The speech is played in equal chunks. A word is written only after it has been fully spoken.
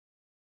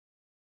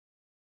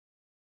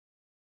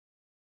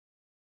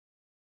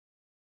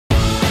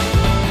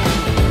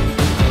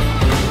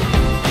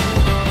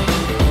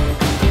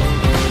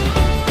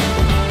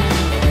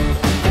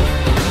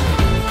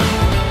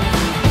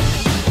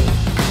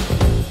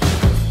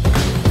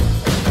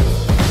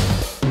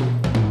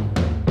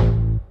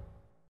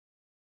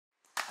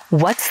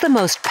What's the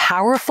most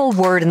powerful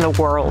word in the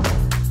world?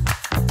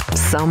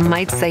 Some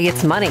might say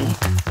it's money.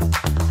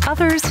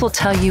 Others will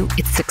tell you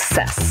it's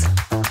success,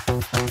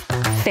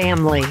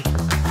 family,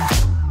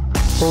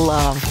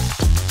 love.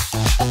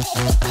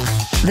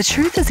 The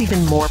truth is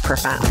even more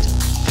profound.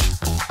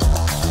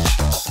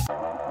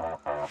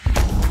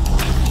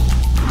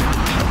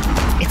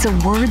 It's a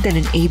word that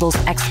enables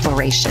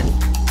exploration,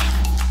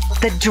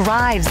 that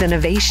drives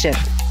innovation.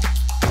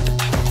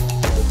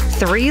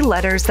 3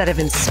 letters that have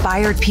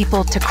inspired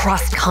people to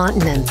cross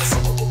continents,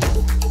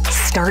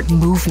 start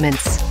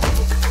movements,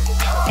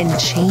 and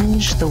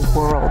change the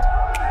world.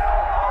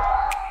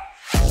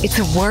 It's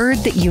a word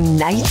that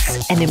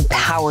unites and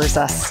empowers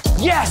us.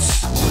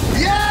 Yes!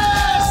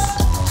 Yes!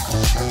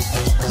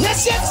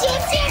 Yes, yes,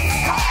 yes,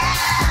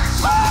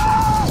 yes!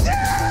 Oh,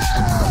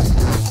 yeah!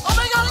 Oh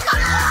my God,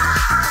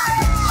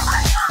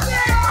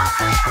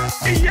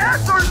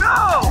 Yes or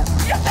no?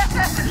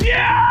 Yes!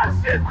 Yes!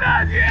 It's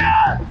that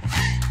yes!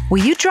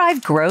 Will you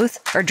drive growth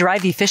or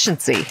drive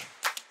efficiency?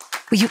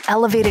 Will you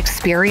elevate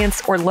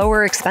experience or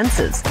lower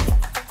expenses?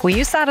 Will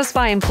you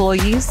satisfy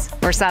employees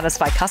or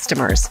satisfy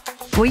customers?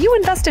 Will you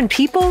invest in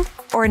people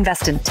or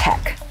invest in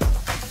tech?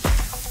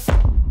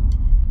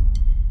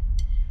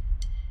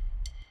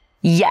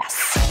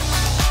 Yes.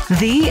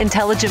 The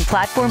intelligent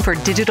platform for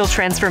digital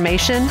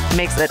transformation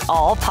makes it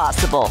all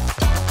possible.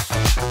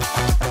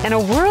 In a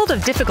world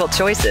of difficult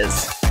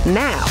choices,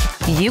 now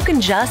you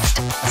can just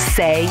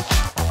say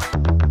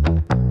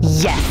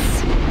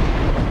yes.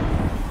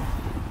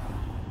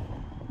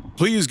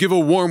 Please give a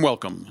warm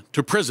welcome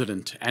to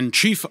President and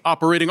Chief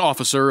Operating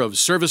Officer of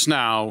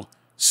ServiceNow,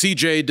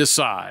 CJ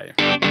Desai.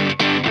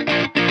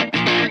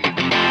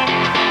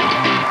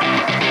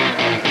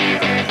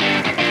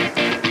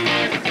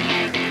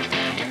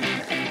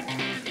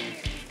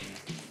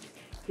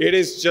 It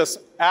is just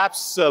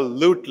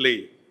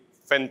absolutely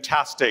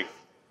fantastic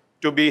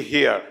to be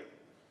here.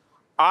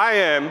 I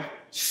am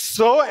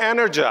so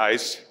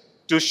energized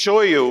to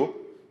show you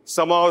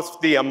some of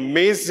the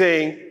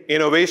amazing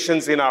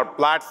innovations in our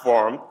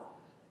platform,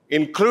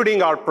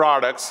 including our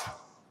products,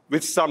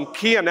 with some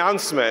key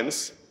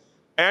announcements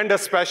and a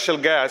special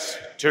guest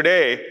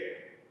today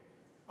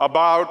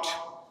about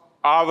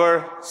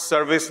our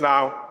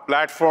ServiceNow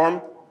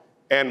platform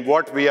and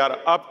what we are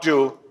up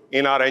to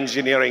in our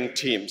engineering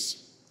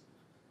teams.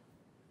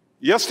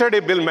 Yesterday,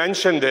 Bill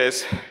mentioned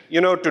this.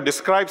 To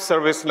describe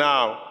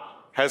ServiceNow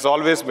has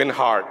always been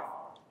hard.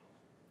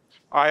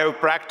 I have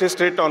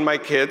practiced it on my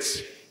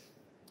kids,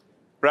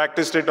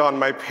 practiced it on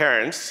my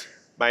parents.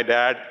 My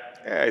dad,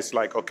 it's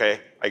like,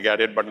 okay, I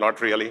get it, but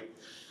not really.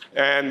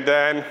 And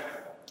then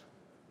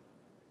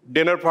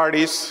dinner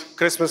parties,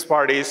 Christmas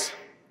parties,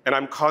 and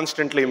I'm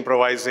constantly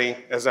improvising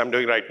as I'm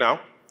doing right now.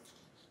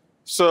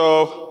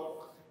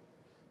 So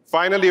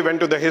finally went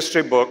to the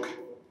history book,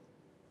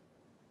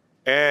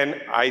 and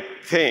I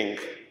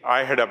think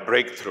I had a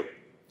breakthrough.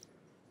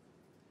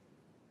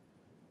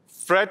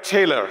 Fred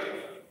Taylor,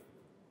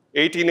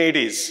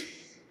 1880s,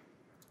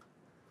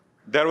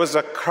 there was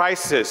a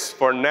crisis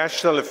for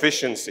national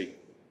efficiency.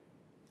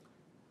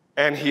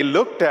 And he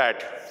looked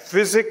at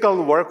physical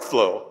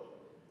workflow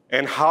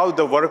and how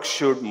the work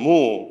should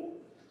move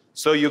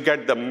so you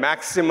get the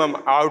maximum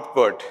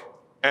output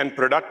and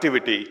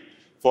productivity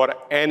for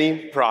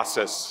any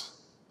process.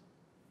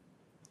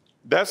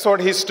 That's what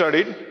he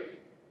studied.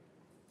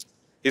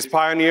 He's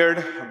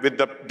pioneered with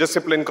the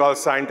discipline called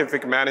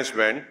scientific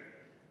management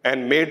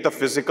and made the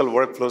physical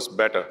workflows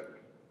better.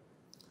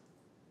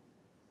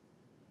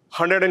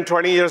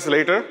 120 years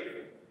later,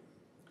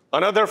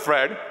 another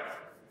Fred,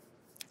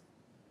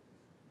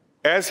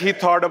 as he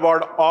thought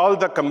about all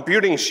the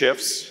computing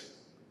shifts,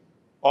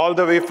 all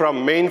the way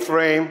from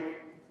mainframe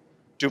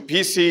to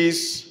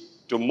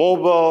PCs, to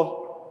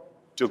mobile,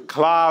 to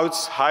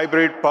clouds,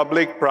 hybrid,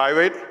 public,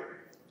 private,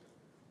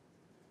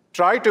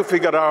 try to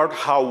figure out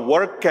how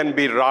work can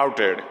be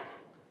routed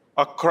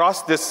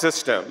across these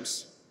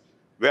systems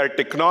where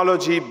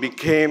technology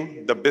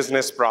became the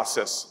business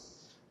process.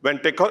 When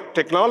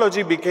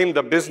technology became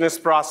the business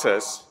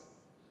process,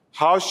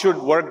 how should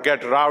work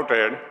get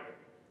routed?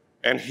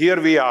 And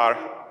here we are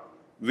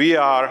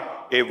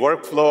a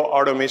workflow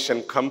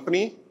automation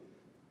company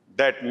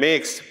that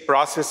makes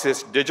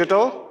processes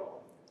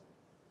digital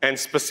and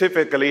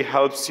specifically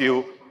helps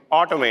you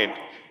automate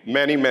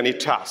many, many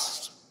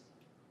tasks.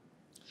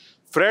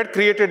 Fred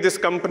created this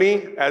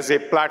company as a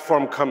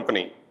platform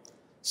company.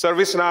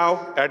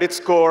 ServiceNow, at its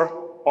core,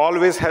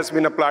 always has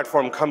been a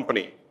platform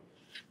company.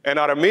 And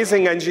our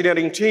amazing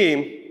engineering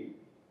team,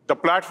 the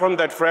platform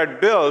that Fred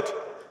built,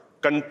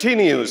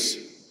 continues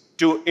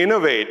to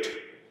innovate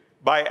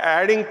by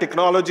adding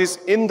technologies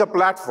in the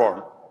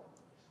platform.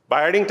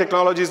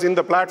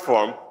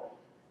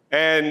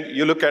 And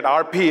you look at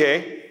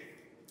RPA,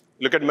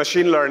 look at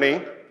machine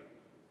learning,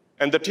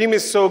 and the team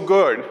is so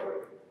good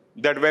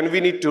that when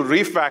we need to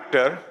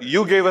refactor,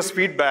 you gave us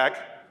feedback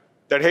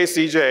that, hey,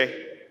 CJ,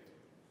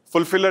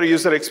 fulfiller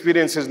user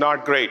experience is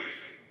not great.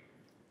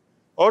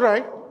 All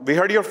right, we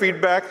heard your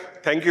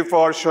feedback. Thank you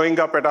for showing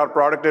up at our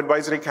product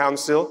advisory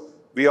council.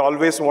 We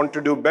always want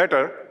to do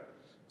better.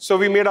 So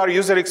we made our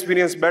user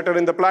experience better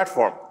in the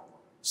platform.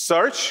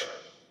 Search,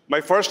 my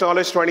first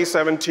knowledge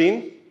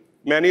 2017,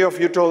 many of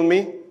you told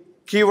me,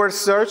 keyword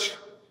search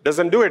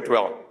doesn't do it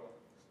well.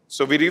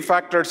 So we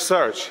refactored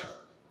search.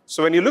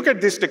 So when you look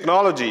at these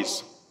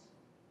technologies,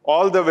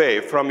 all the way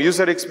from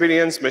user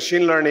experience,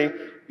 machine learning,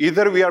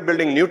 either we are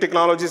building new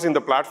technologies in the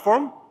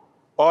platform,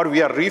 or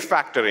we are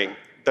refactoring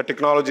the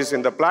technologies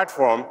in the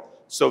platform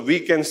so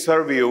we can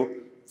serve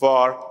you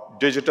for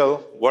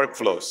digital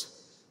workflows.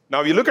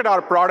 Now, you look at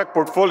our product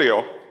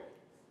portfolio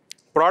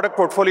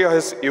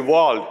has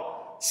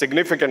evolved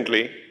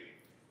significantly.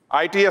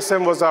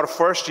 ITSM was our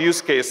first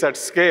use case at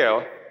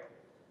scale,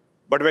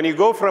 but when you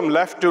go from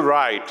left to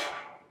right,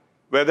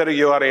 whether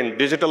you are in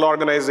digital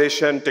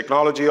organization,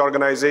 technology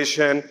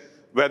organization,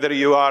 whether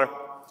you are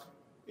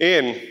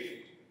in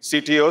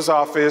CTO's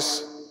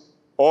office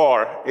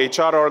or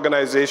HR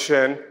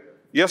organization,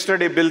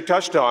 yesterday Bill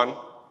touched on,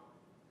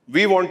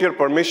 we want your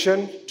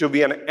permission to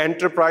be an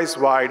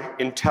enterprise-wide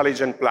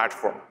intelligent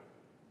platform.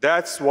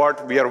 That's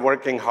what we are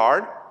working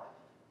hard.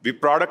 We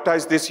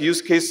productize these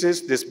use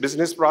cases, these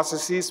business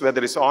processes,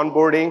 whether it's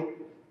onboarding,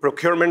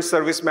 procurement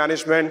service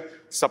management,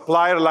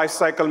 supplier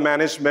lifecycle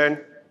management,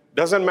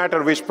 doesn't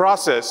matter which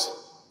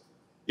process.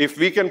 If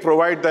we can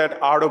provide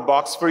that out of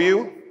box for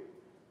you,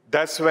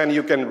 that's when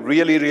you can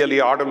really, really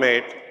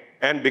automate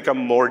and become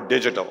more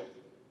digital.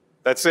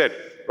 That's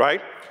it,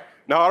 right?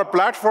 Now, our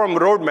platform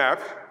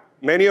roadmap,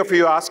 many of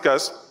you ask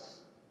us,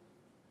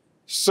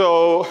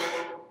 so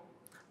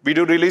we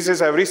do releases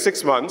every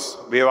 6 months.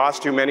 We have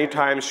asked you many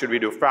times, should we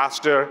do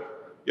faster?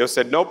 You have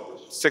said,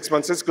 nope, 6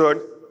 months is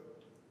good.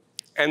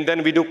 And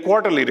then we do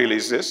quarterly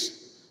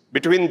releases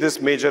between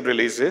these major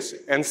releases.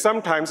 And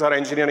sometimes our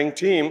engineering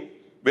team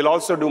will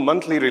also do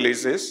monthly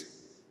releases.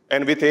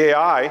 And with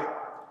AI,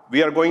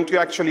 we are going to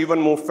actually even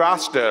move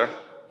faster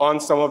on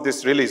some of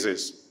these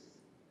releases.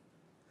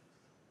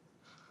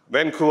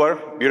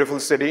 Vancouver, beautiful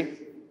city.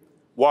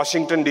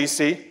 Washington,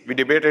 D.C., we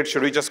debated,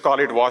 should we just call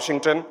it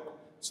Washington?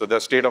 So the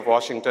state of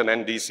Washington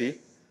and D.C.,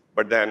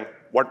 but then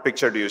what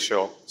picture do you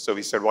show? So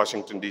we said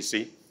Washington,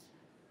 D.C.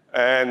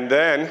 And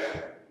then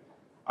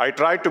I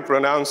tried to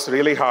pronounce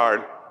really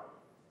hard,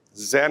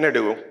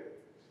 Xanadu.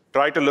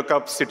 Tried to look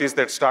up cities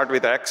that start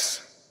with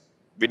X.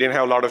 We didn't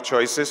have a lot of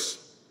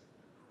choices.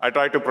 I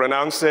tried to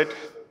pronounce it,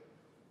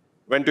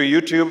 went to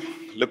YouTube,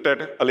 looked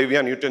at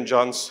Olivia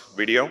Newton-John's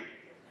video,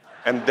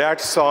 and that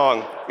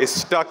song is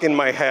stuck in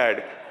my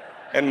head.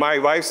 And my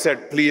wife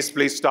said, please,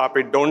 please stop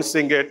it. Don't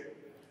sing it.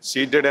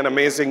 She did an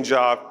amazing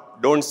job.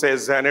 Don't say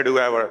Xanadu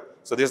ever.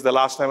 So this is the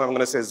last time I'm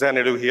going to say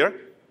Xanadu here.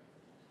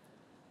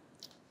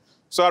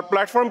 So our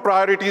platform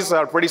priorities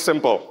are pretty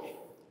simple.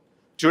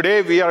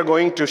 Today, we are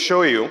going to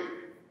show you,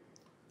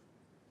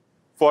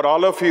 for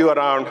all of you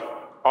around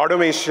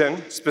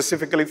automation,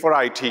 specifically for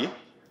IT,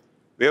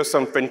 we have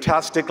some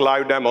fantastic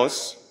live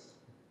demos.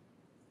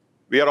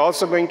 We are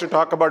also going to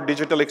talk about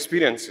digital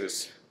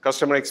experiences,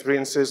 customer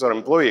experiences or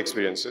employee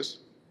experiences,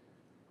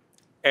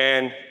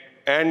 and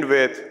end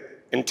with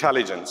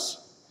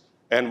intelligence.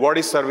 And what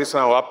is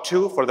ServiceNow up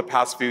to for the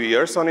past few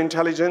years on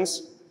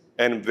intelligence,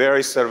 and where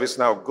is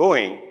ServiceNow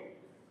going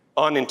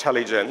on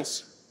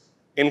intelligence,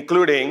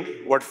 including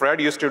what Fred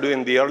used to do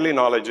in the early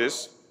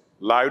knowledges,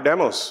 live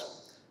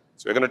demos.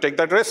 So we're going to take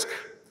that risk.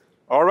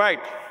 All right.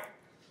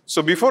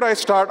 So before I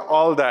start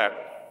all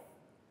that,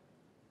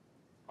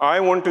 I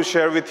want to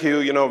share with you,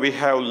 we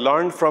have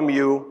learned from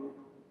you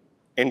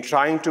in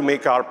trying to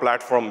make our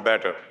platform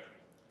better.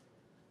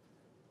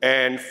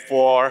 And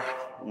for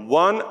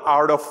 1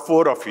 out of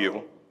 4 of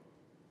you,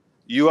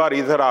 you are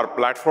either our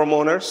platform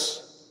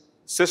owners,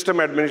 system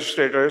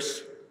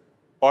administrators,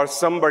 or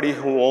somebody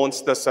who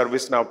owns the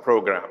ServiceNow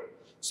program.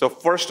 So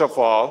first of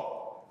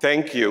all,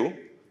 thank you.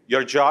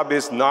 Your job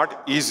is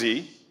not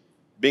easy.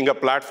 Being a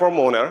platform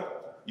owner,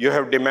 you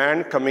have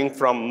demand coming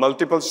from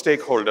multiple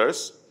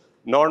stakeholders,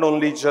 not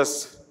only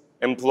just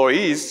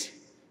employees,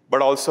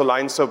 but also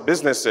lines of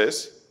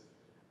businesses.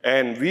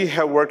 And we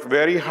have worked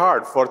very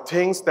hard for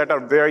things that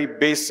are very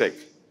basic,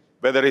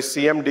 whether it's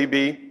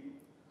CMDB,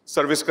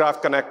 Service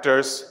Graph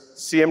connectors,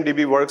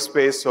 CMDB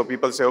workspace, so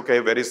people say, okay,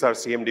 where is our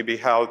CMDB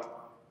health?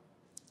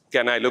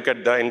 Can I look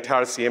at the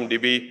entire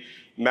CMDB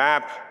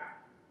map?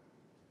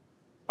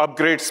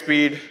 Upgrade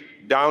speed,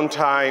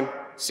 downtime,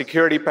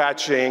 security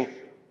patching,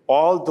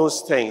 all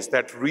those things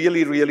that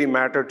really, really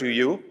matter to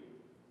you.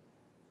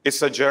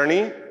 It's a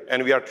journey,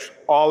 and we are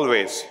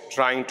always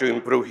trying to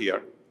improve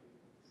here.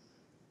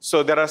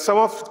 So there are some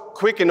of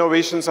quick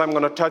innovations I'm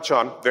going to touch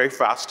on very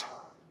fast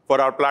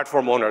for our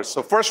platform owners.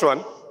 So first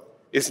one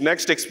is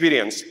Next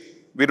Experience.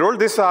 We rolled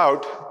this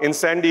out in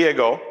San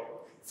Diego.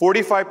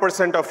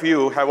 45% of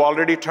you have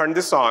already turned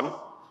this on.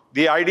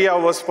 The idea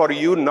was for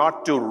you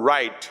not to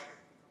write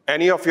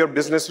any of your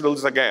business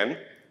rules again,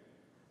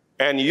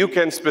 and you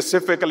can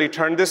specifically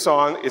turn this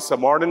on. It's a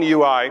modern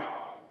UI.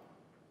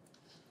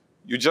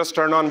 You just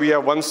turn on via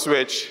one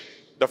switch.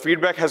 The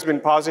feedback has been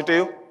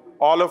positive.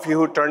 All of you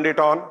who turned it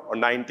on, or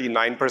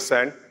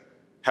 99%,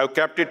 have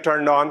kept it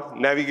turned on.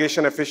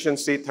 Navigation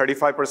efficiency,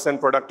 35%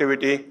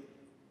 productivity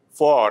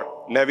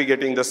for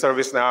navigating the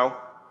ServiceNow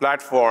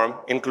platform,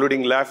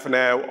 including left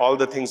nav, all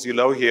the things you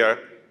love here,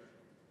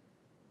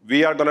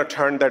 we are going to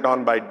turn that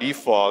on by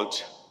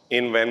default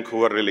in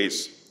Vancouver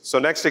release. So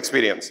next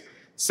experience.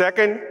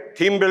 Second,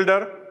 Team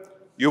Builder.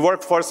 You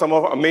work for some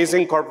of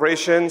amazing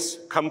corporations,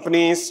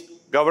 companies,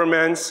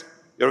 governments.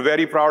 You're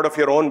very proud of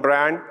your own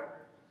brand.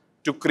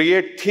 To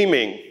create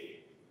theming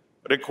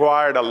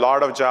required a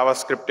lot of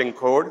JavaScripting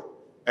code,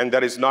 and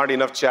there is not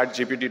enough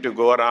ChatGPT to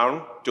go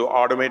around to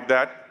automate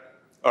that,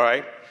 all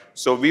right?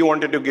 So we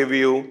wanted to give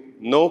you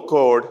no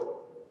code,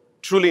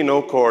 truly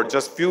no code,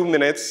 just few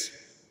minutes,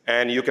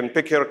 and you can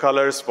pick your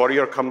colors for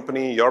your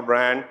company, your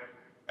brand,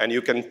 and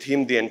you can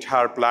theme the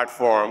entire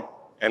platform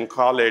and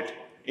call it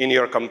in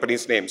your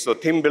company's name. So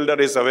Theme Builder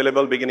is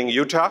available beginning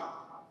Utah.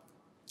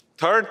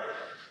 Third,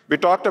 we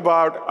talked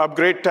about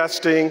upgrade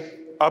testing,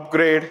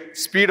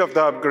 speed of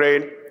the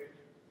upgrade,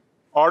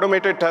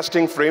 automated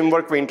testing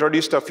framework we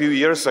introduced a few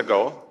years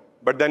ago,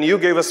 but then you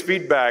gave us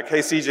feedback, hey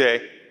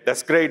CJ,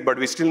 that's great, but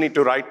we still need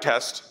to write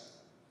tests.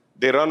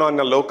 They run on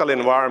a local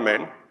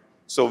environment,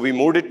 so we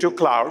moved it to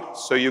cloud,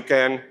 so you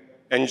can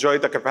enjoy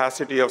the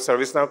capacity of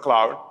ServiceNow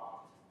Cloud,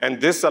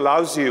 and this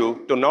allows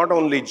you to not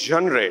only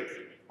generate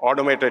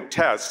automated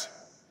tests,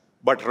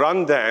 but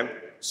run them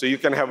so you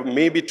can have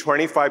maybe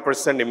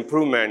 25%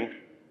 improvement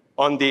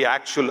on the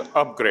actual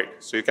upgrade.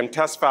 So you can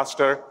test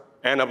faster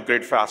and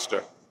upgrade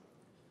faster.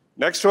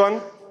 Next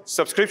one,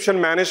 subscription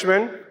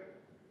management.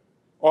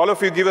 All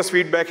of you give us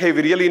feedback, hey,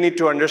 we really need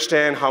to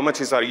understand how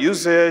much is our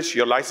usage.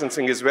 Your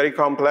licensing is very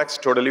complex,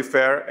 totally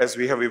fair as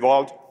we have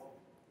evolved.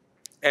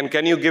 And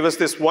can you give us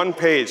this one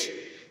page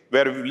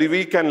where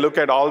we can look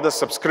at all the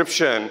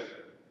subscription,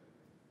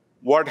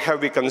 what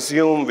have we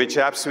consumed, which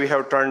apps we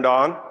have turned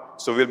on.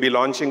 So we'll be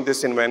launching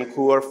this in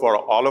Vancouver for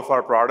all of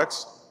our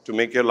products to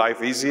make your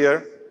life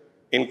easier,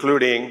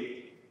 including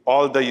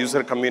all the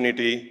user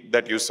community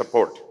that you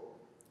support.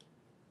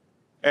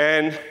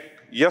 And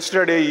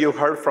yesterday you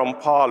heard from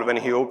Paul when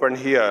he opened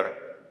here,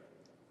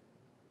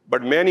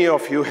 but many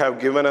of you have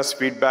given us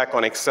feedback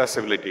on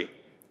accessibility.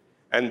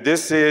 And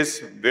this is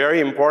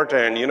very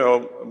important. You know,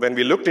 when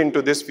we looked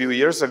into this a few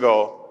years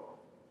ago,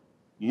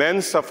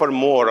 men suffer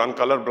more on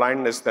color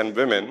blindness than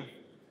women,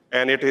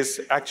 and it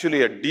is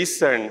actually a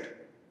decent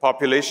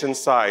population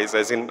size,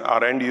 as in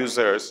our end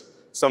users,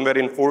 somewhere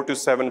in 4 to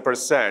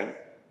 7%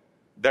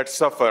 that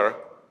suffer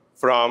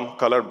from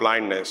color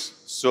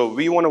blindness. So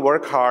we want to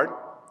work hard.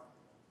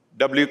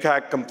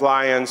 WCAG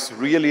compliance,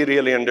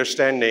 really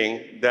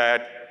understanding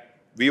that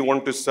we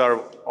want to serve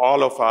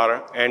all of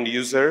our end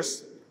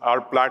users.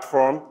 Our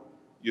platform,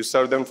 you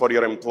serve them for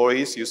your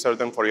employees, you serve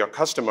them for your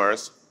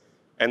customers,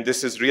 and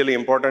this is really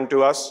important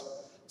to us.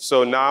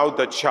 So now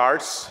the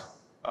charts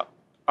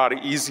are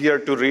easier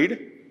to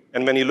read,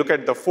 and when you look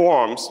at the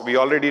forms, we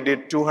already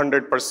did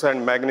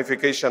 200%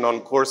 magnification on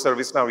core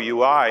ServiceNow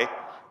UI,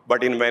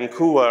 but in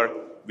Vancouver,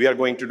 we are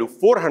going to do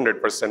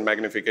 400%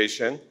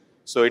 magnification,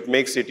 so it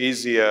makes it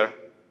easier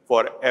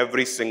for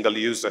every single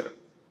user.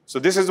 So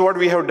this is what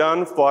we have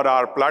done for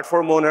our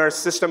platform owners,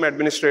 system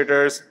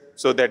administrators,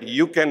 so that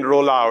you can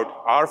roll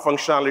out our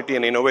functionality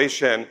and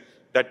innovation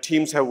that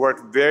teams have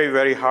worked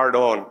very hard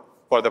on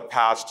for the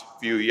past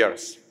few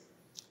years.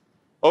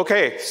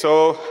 Okay,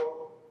 so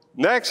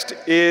next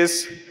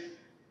is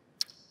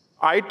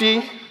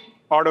IT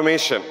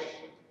automation.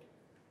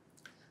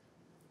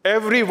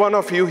 Every one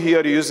of you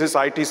here uses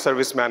IT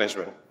service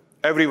management,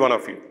 every one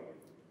of you.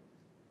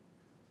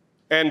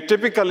 And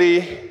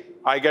typically,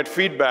 I get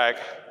feedback.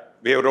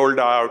 We have rolled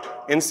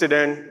out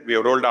incident, we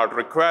have rolled out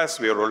requests,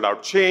 we have rolled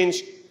out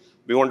change.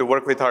 We want to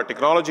work with our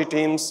technology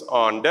teams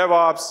on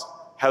DevOps,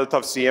 health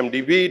of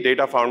CMDB,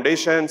 data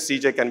foundation,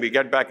 CJ, can we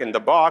get back in the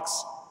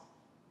box?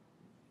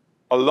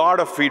 A lot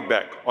of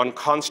feedback on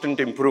constant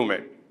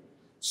improvement.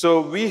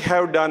 So we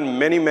have done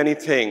many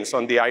things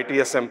on the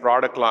ITSM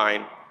product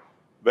line,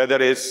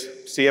 whether it's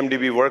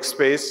CMDB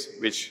workspace,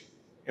 which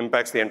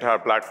impacts the entire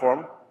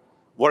platform,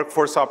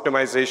 workforce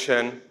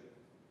optimization,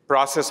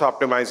 process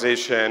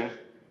optimization,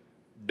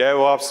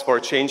 DevOps for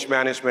change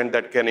management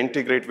that can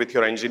integrate with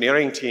your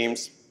engineering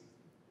teams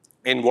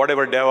in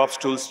whatever DevOps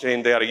tools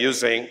chain they are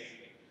using,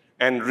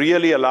 and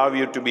really allow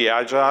you to be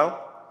agile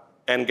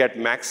and get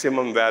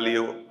maximum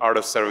value out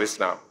of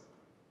ServiceNow.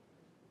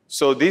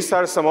 So these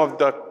are some of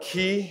the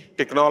key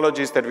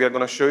technologies that we are going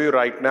to show you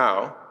right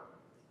now.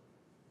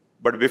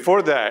 But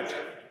before that,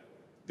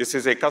 this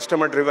is a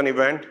customer-driven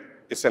event.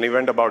 It's an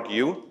event about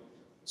you.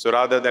 So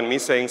rather than me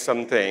saying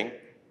something,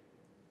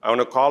 I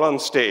want to call on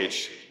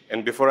stage.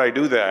 And before I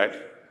do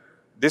that,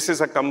 this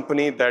is a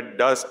company that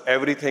does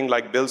everything,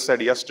 like Bill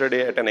said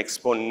yesterday, at an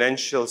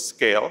exponential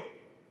scale.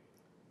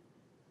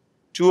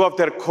 Two of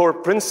their core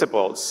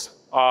principles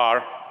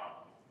are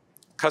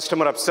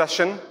customer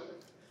obsession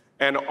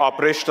and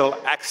operational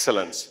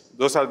excellence.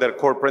 Those are their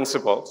core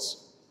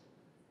principles.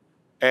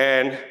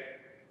 And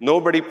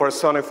nobody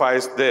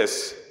personifies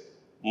this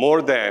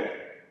more than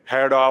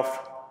head of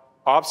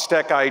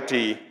OpsTech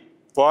IT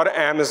for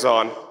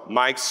Amazon,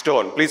 Mike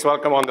Stone. Please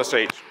welcome on the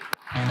stage.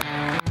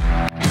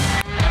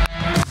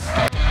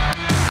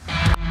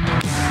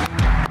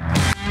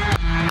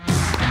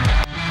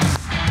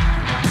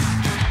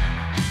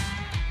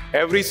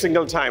 every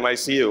single time I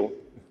see you,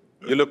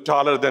 you look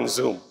taller than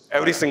Zoom.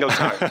 Every single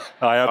time.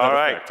 I have that All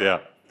right. effect,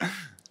 yeah.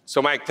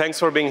 So Mike, thanks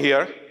for being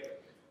here.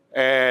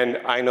 And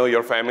I know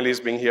your family is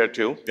being here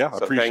too. Yeah, I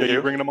so appreciate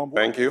you bringing them on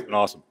board. Thank you. It's been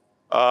awesome.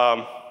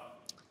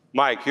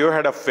 Mike, you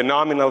had a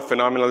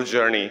phenomenal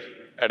journey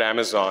at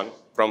Amazon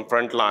from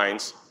front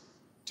lines.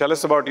 Tell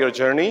us about your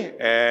journey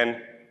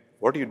and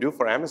what do you do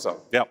for Amazon?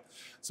 Yeah.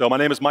 So my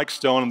name is Mike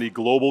Stone. I'm the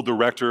Global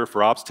Director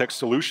for Ops Tech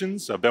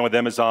Solutions. I've been with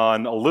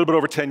Amazon a little bit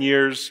over 10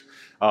 years.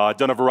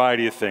 Done a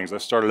variety of things. I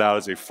started out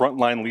as a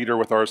frontline leader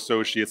with our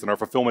associates in our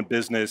fulfillment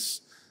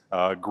business,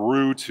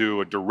 grew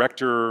to a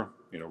director,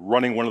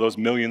 running one of those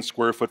 1 million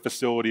square foot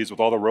facilities with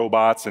all the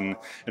robots and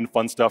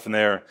fun stuff in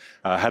there.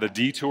 Had a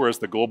detour as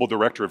the global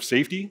director of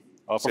safety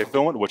for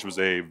fulfillment, which was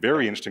a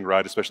very interesting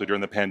ride, especially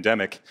during the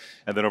pandemic.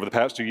 And then over the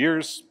past 2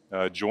 years,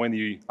 joined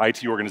the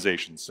IT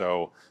organization.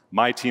 So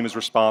my team is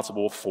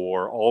responsible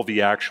for all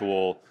the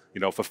actual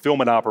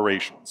fulfillment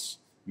operations,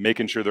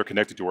 making sure they're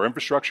connected to our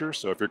infrastructure.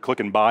 So if you're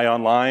clicking buy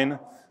online,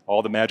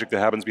 all the magic that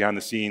happens behind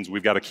the scenes,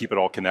 we've got to keep it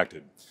all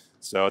connected.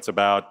 So it's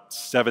about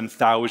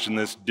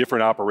 7,000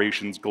 different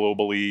operations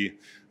globally,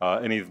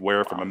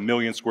 anywhere from 1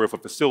 million square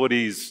foot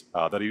facilities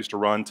that I used to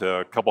run to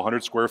a couple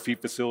hundred square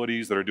feet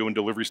facilities that are doing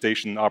delivery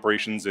station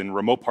operations in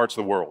remote parts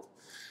of the world.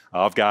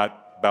 I've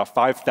got about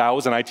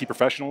 5,000 IT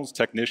professionals,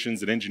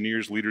 technicians and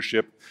engineers,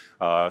 leadership,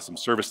 some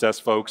service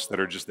desk folks that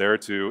are just there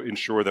to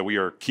ensure that we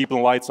are keeping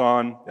the lights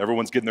on,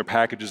 everyone's getting their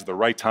packages at the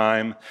right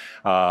time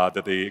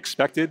that they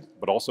expected,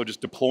 but also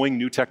just deploying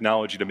new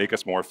technology to make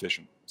us more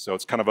efficient. So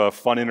it's kind of a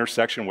fun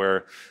intersection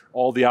where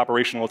all the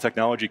operational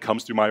technology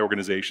comes through my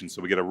organization,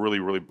 so we get a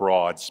really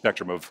broad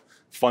spectrum of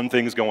fun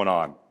things going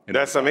on.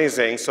 That's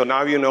amazing. So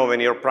now you know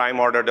when your Prime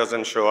order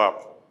doesn't show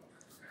up,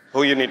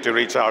 who you need to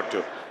reach out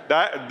to.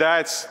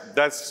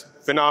 That's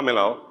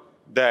phenomenal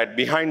that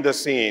behind the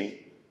scene,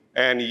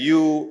 and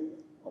you,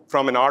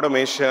 from an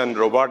automation,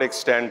 robotics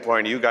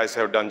standpoint, you guys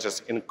have done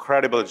just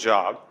incredible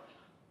job.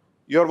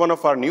 You're one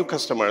of our new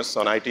customers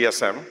on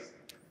ITSM,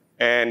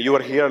 and you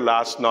were here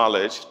last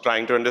Knowledge,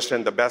 trying to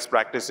understand the best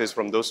practices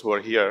from those who are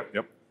here.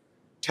 Yep.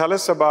 Tell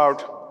us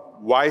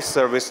about why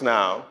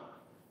ServiceNow,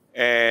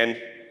 and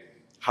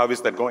how is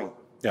that going?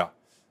 Yeah.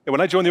 And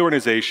when I joined the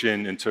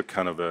organization and took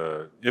kind of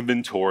an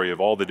inventory of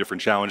all the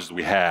different challenges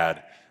we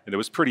had, and it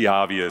was pretty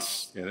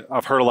obvious.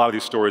 I've heard a lot of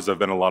these stories. I've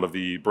been in a lot of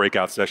the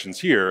breakout sessions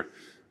here.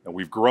 And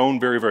we've grown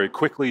very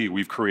quickly.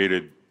 We've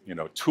created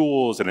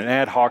tools in an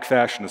ad hoc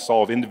fashion to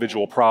solve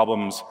individual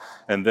problems.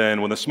 And then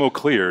when the smoke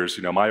clears,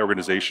 my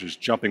organization is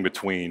jumping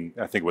between,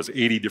 I think it was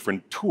 80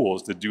 different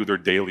tools to do their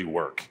daily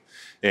work.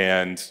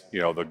 And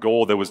the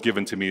goal that was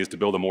given to me is to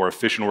build a more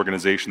efficient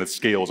organization that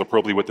scales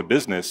appropriately with the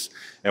business.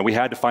 And we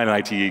had to find an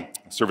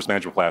IT service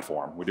management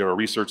platform. We did our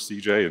research,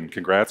 CJ, and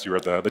congrats, you were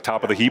at the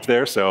top of the heap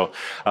there. So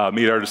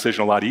made our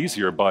decision a lot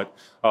easier. But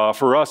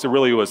for us, it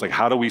really was like,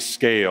 how do we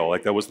scale?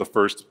 Like that was the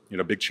first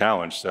big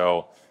challenge.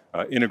 So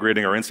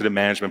integrating our incident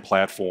management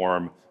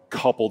platform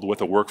coupled with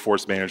a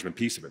workforce management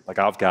piece of it. Like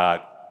I've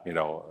got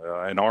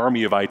an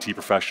army of IT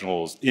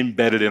professionals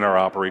embedded in our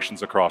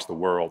operations across the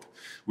world.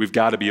 We've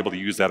got to be able to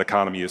use that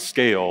economy of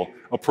scale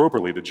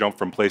appropriately to jump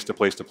from place to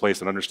place to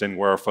place and understand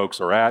where our folks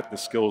are at, the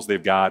skills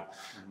they've got,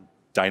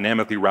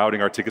 dynamically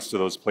routing our tickets to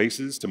those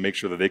places to make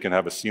sure that they can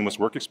have a seamless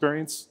work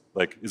experience,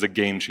 is a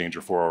game changer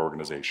for our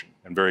organization.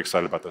 I'm very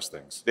excited about those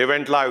things. They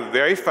went live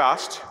very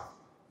fast.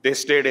 They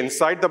stayed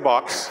inside the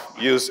box,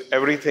 used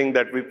everything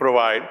that we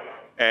provide,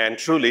 and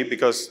truly,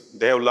 because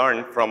they have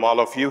learned from all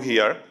of you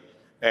here.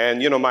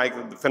 And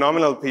Mike, the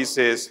phenomenal piece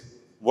is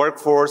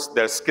workforce,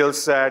 their skill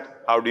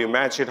set, how do you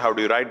match it, how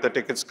do you write the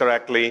tickets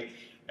correctly,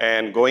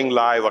 and going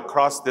live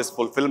across these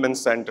fulfillment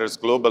centers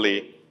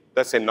globally,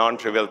 that's a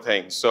non-trivial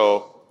thing.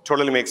 So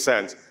totally makes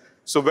sense.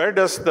 So where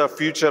does the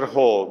future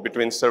hold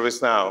between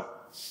ServiceNow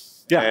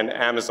and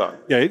Amazon?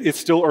 Yeah, it's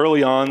still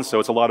early on, so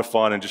it's a lot of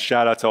fun. And just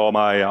shout out to all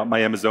my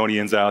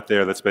Amazonians out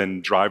there that's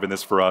been driving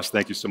this for us.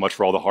 Thank you so much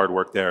for all the hard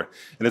work there.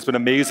 And it's been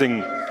amazing.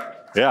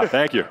 Yeah,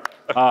 thank you.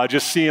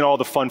 Just seeing all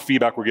the fun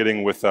feedback we're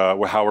getting with how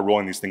we're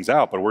rolling these things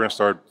out. But we're going to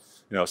start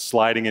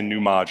sliding in new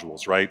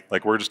modules, right?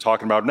 Like we're just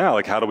talking about now,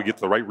 like how do we get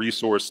to the right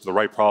resource, to the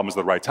right problems at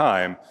the right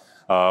time?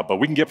 But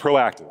we can get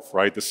proactive,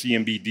 right? The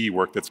CMBD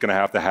work that's going to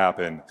have to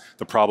happen,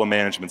 the problem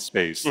management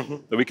space,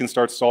 that we can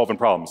start solving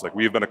problems. Like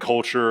we have been a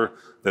culture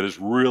that has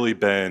really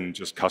been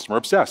just customer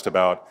obsessed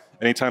about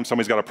anytime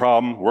somebody's got a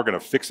problem, we're going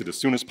to fix it as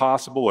soon as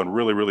possible and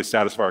really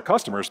satisfy our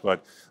customers.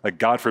 But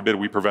God forbid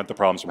we prevent the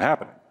problems from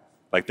happening.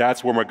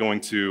 That's when we're going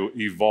to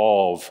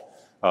evolve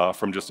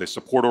from just a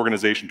support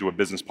organization to a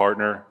business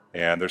partner.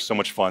 And there's so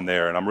much fun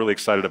there. And I'm really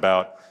excited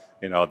about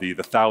the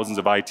thousands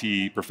of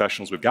IT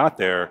professionals we've got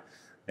there.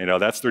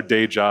 That's their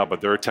day job,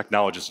 but they're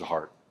technologists at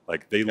heart.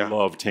 They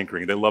love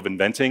tinkering, they love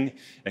inventing,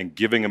 and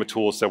giving them a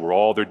tool set where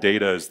all their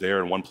data is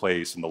there in one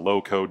place, and the low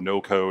code,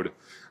 no code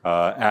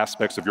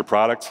aspects of your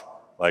product.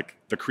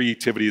 The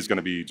creativity is going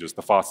to be just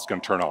the faucet's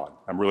going to turn on.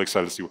 I'm really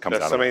excited to see what comes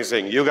out of it. That's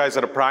amazing. You guys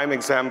are a prime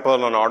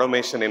example on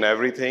automation in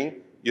everything,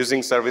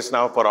 using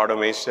ServiceNow for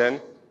automation,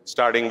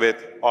 starting with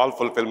all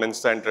fulfillment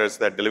centers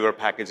that deliver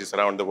packages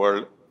around the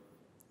world.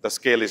 The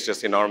scale is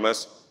just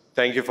enormous.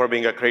 Thank you for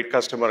being a great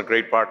customer,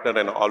 great partner,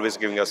 and always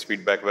giving us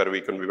feedback where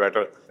we can be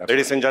better. Absolutely.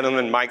 Ladies and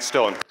gentlemen, Mike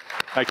Stone.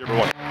 Thank you,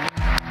 everyone.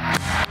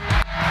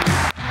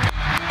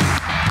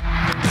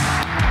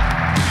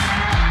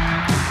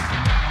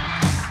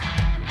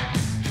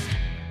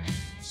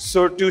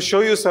 So to show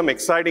you some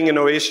exciting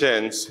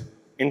innovations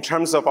in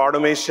terms of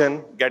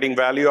automation, getting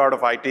value out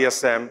of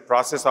ITSM,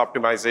 process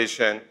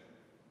optimization,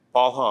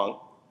 Paul Hong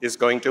is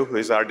going to, who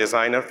is our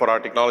designer for our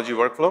technology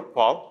workflow.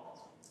 Paul,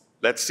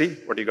 let's see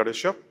what you got to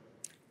show.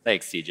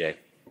 Thanks, CJ.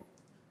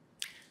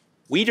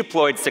 We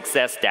deployed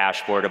Success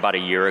Dashboard about a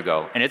year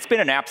ago, and it's been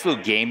an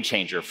absolute game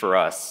changer for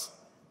us.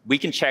 We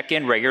can check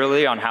in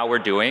regularly on how we're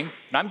doing,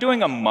 and I'm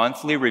doing a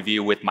monthly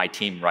review with my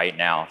team right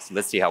now, so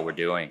let's see how we're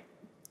doing.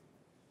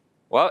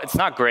 Well, it's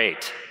not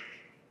great.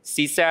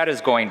 CSAT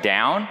is going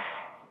down.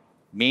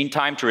 Mean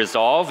time to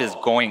resolve is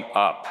going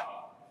up.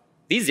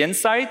 These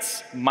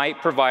insights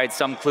might provide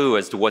some clue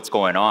as to what's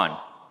going on.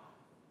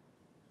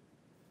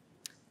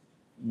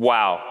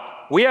 Wow.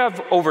 We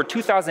have over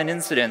 2,000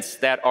 incidents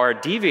that are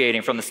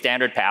deviating from the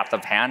standard path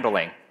of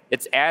handling.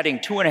 It's adding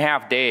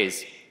 2.5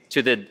 days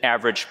to the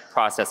average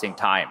processing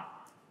time.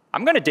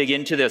 I'm going to dig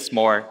into this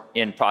more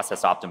in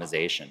process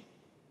optimization.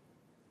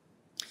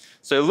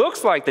 So it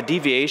looks like the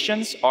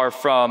deviations are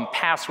from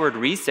password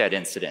reset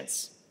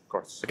incidents. Of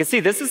course. You can see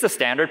this is the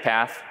standard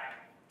path.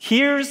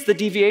 Here's the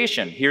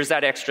deviation. Here's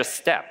that extra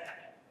step,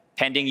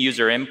 pending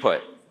user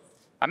input.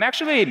 I'm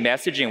actually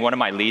messaging one of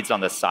my leads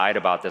on the side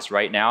about this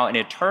right now, and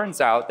it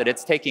turns out that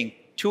it's taking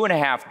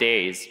 2.5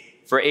 days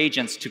for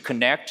agents to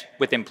connect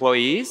with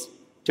employees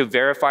to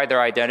verify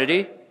their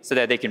identity so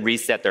that they can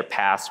reset their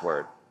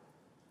password.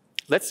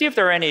 Let's see if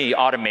there are any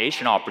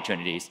automation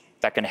opportunities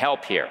that can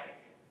help here.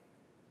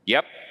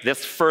 Yep,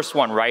 this first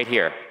one right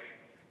here.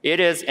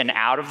 It is an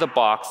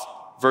out-of-the-box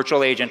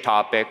virtual agent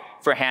topic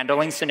for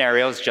handling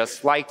scenarios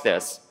just like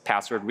this,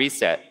 password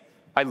reset.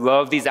 I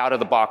love these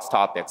out-of-the-box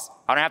topics.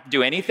 I don't have to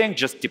do anything,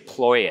 just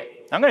deploy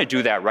it. I'm going to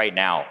do that right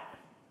now.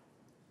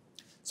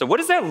 So what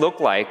does that look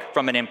like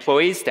from an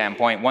employee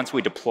standpoint once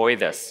we deploy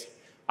this?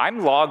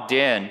 I'm logged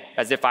in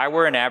as if I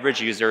were an average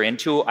user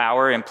into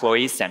our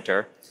employee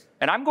center,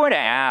 and I'm going to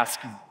ask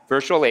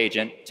virtual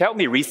agent to help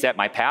me reset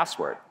my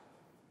password.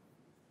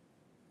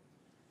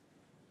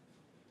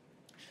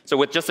 So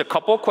with just a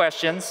couple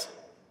questions,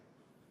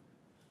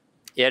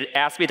 it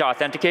asks me to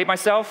authenticate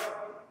myself,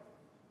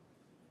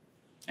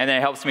 and then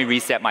it helps me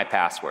reset my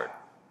password.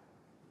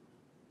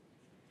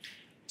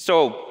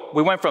 So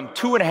we went from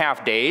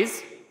 2.5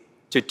 days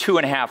to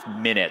 2.5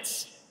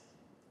 minutes.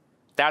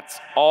 That's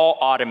all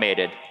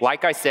automated.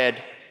 Like I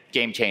said,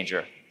 game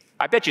changer.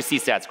 I bet you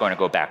CSAT's going to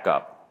go back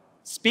up.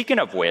 Speaking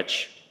of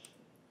which,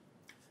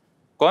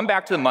 going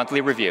back to the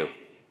monthly review,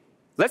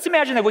 let's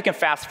imagine that we can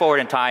fast forward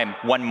in time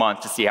 1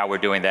 month to see how we're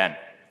doing then.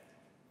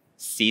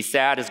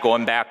 CSAT is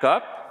going back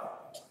up.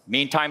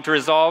 Mean time to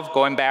resolve,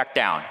 going back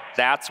down.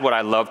 That's what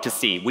I love to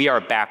see. We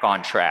are back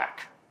on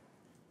track.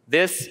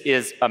 This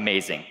is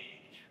amazing.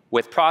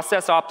 With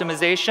process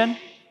optimization,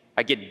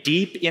 I get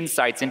deep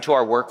insights into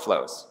our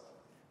workflows,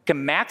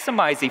 can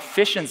maximize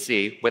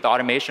efficiency with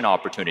automation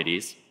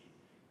opportunities,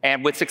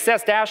 and with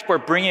Success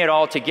Dashboard bringing it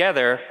all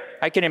together,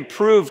 I can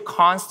improve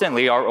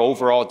constantly our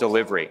overall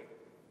delivery.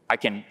 I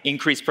can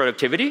increase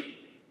productivity,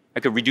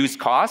 I can reduce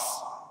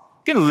costs,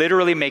 I can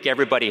literally make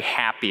everybody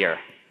happier.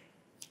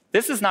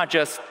 This is not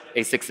just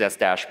a Success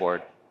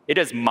Dashboard, it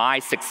is my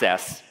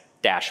Success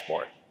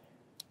Dashboard.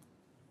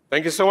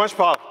 Thank you so much,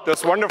 Paul.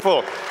 That's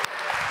wonderful.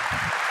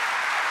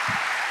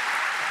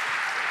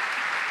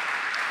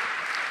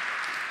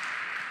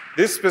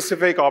 This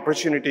specific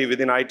opportunity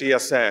within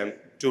ITSM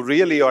to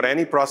really, or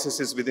any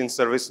processes within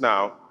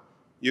ServiceNow,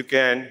 you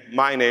can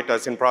mine it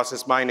as in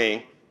process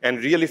mining and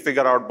really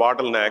figure out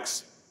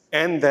bottlenecks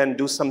and then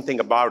do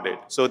something about it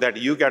so that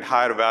you get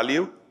higher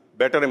value,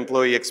 better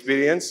employee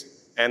experience,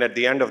 and at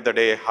the end of the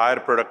day, higher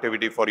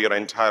productivity for your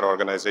entire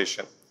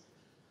organization.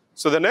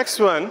 So the next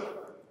one,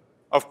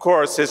 of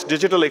course, is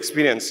digital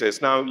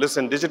experiences. Now,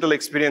 listen, digital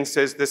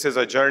experiences, this is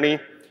a journey,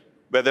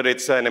 whether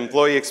it's an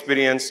employee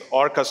experience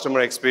or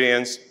customer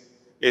experience.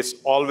 It's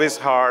always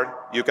hard.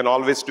 You can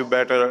always do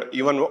better.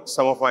 Even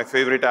some of my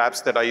favorite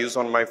apps that I use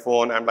on my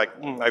phone, I'm like,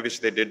 I wish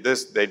they did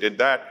this, they did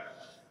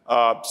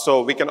that.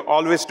 So we can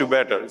always do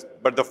better.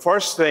 But the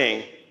first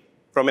thing,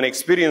 from an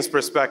experience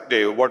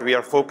perspective, what we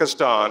are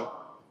focused on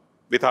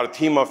with our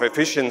theme of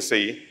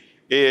efficiency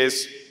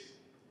is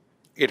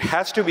it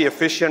has to be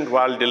efficient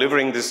while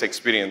delivering these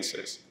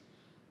experiences.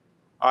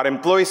 Our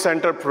Employee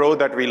Center Pro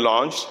that we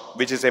launched,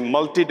 which is a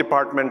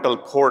multi-departmental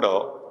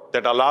portal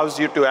that allows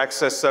you to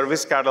access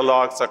service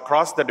catalogs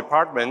across the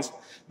departments,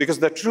 because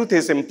the truth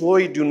is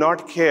employees do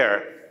not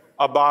care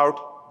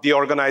about the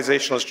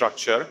organizational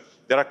structure.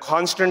 There are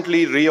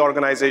constantly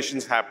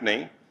reorganizations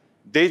happening.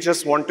 They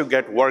just want to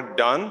get work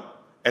done,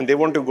 and they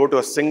want to go to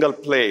a single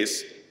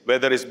place,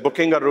 whether it's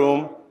booking a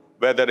room,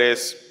 whether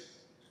it's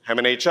have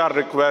an HR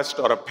request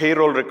or a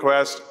payroll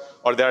request,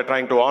 or they're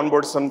trying to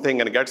onboard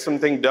something and get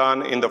something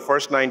done in the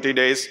first 90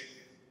 days.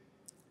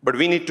 But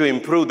we need to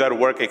improve their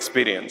work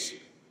experience.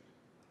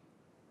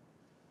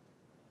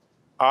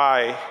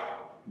 I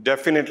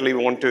definitely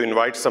want to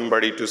invite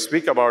somebody to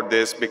speak about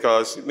this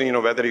because,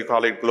 whether you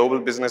call it global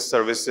business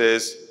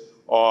services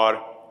or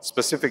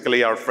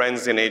specifically our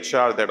friends in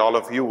HR that all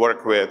of you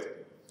work with,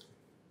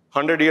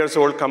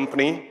 100-year-old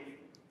company,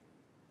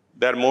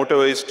 their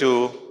motto is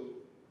to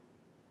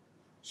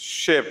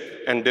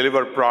ship and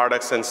deliver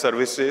products and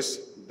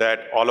services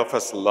that all of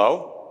us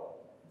love.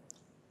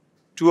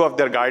 Two of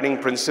their guiding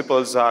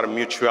principles are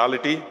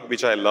mutuality,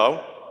 which I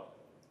love,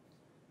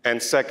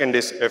 and second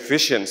is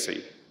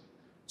efficiency.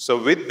 So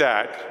with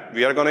that,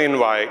 we are going to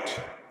invite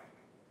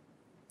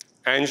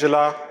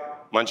Angela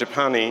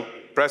Mangiapane,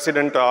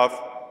 President of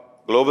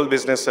Global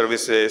Business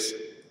Services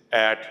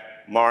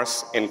at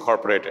Mars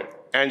Incorporated.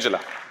 Angela.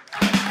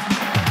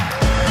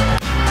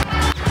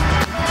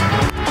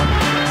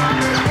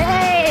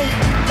 Hey.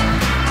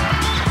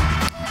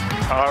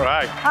 All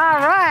right.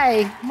 All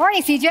right.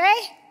 Morning, CJ.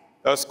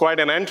 That was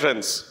quite an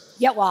entrance.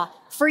 Yeah, well,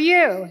 for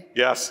you.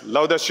 Yes,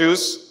 love the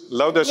shoes,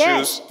 love the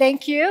Yes, shoes.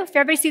 thank you. If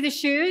everybody see the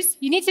shoes,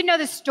 you need to know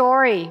the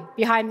story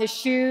behind the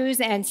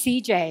shoes and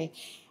CJ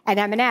and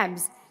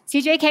M&M's.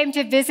 CJ came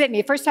to visit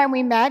me, first time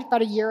we met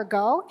about a year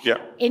ago,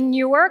 in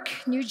Newark,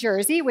 New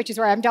Jersey, which is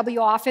where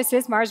MW office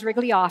is, Mars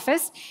Wrigley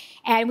office.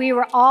 And we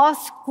were all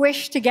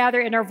squished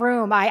together in a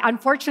room. I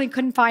unfortunately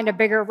couldn't find a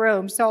bigger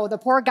room, so the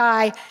poor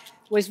guy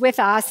was with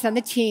us and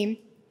the team.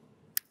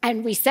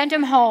 And we sent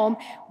him home,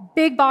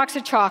 big box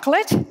of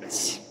chocolate.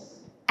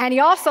 And he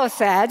also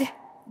said,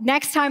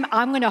 next time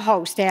I'm going to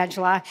host,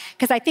 Angela,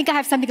 because I think I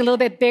have something a little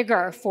bit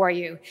bigger for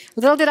you.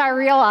 Little did I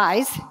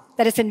realize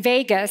that it's in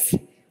Vegas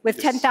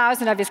with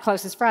 10,000 of his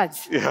closest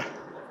friends. Yeah,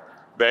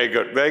 very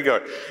good, very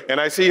good.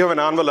 And I see you have an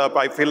envelope.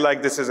 I feel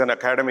like this is an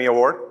Academy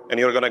Award, and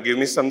you're going to give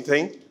me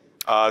something.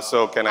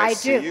 So can I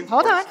see you?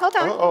 Hold on. hold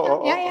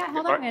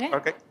on a minute.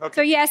 Okay.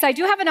 So yes, I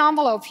do have an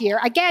envelope here.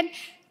 Again,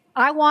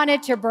 I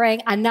wanted to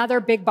bring another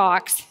big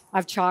box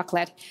of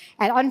chocolate.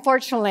 And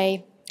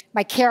unfortunately,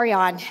 my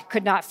carry-on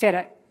could not fit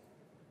it.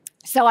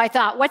 So I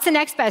thought, what's the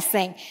next best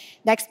thing?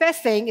 Next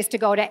best thing is to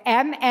go to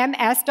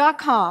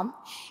mms.com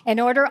and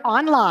order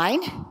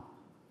online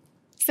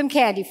some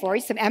candy for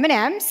you, some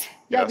M&Ms,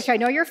 which I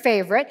know your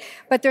favorite,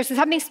 but there's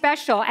something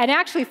special. And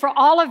actually, for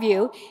all of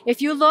you,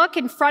 if you look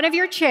in front of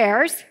your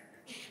chairs,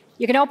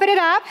 you can open it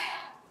up.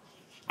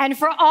 And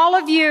for all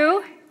of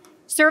you,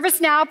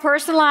 ServiceNow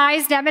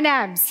personalized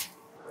M&Ms.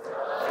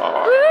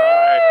 All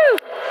right.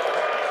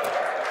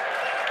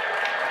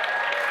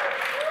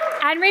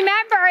 And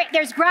remember,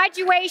 there's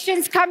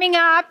graduations coming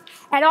up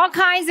and all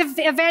kinds of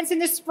events in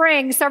the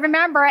spring. So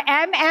remember,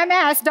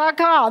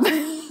 mms.com.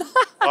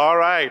 All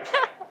right.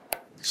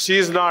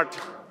 She's not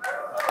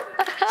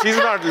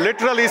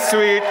literally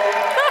sweet,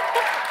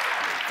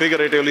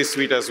 figuratively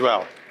sweet as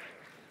well.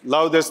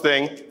 Love this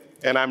thing,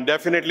 and I'm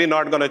definitely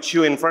not going to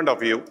chew in front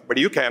of you, but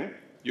you can,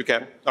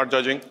 not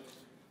judging.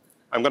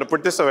 I'm going to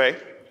put this away.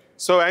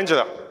 So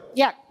Angela,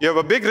 you have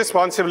a big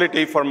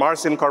responsibility for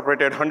Mars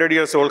Incorporated,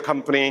 100-year-old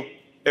company,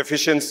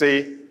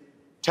 efficiency.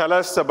 Tell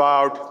us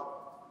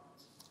about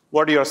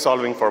what you're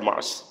solving for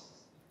Mars.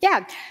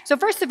 Yeah, so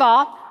first of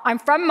all, I'm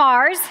from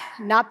Mars,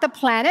 not the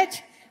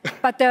planet.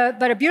 But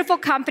a beautiful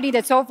company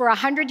that's over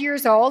 100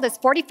 years old. It's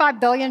 $45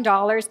 billion,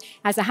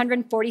 has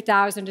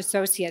 140,000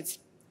 associates.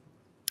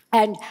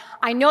 And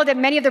I know that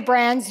many of the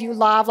brands you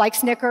love, like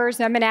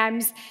Snickers,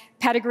 M&M's,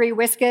 Pedigree,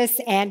 Whiskas,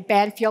 and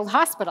Banfield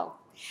Hospital.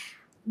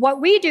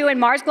 What we do in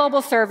Mars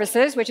Global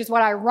Services, which is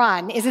what I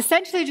run, is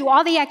essentially do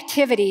all the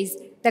activities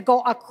that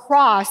go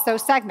across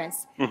those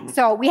segments.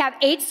 So we have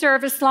 8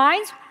 service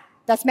lines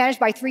that's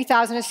managed by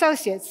 3,000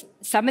 associates.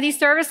 Some of these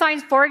service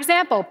lines, for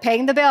example,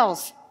 paying the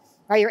bills.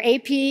 Your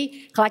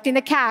AP, collecting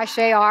the cash,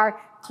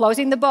 AR,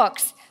 closing the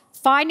books,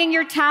 finding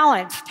your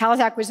talent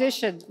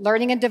acquisition,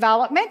 learning and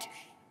development,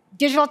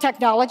 digital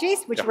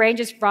technologies, which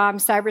ranges from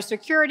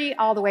cybersecurity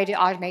all the way to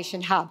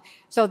Automation Hub.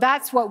 So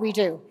that's what we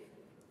do.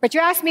 But you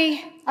asked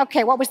me,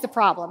 okay, what was the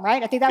problem,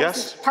 right? I think that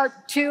was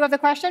part 2 of the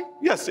question?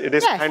 Yes, it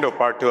is kind of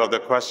part 2 of the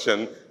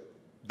question.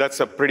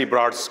 That's a pretty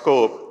broad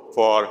scope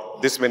for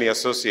this many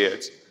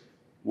associates.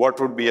 What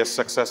would be a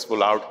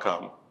successful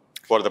outcome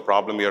for the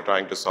problem you're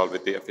trying to solve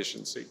with the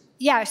efficiency?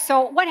 Yeah,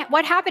 so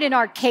what happened in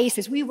our case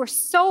is we were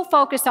so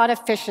focused on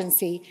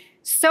efficiency,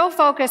 so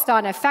focused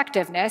on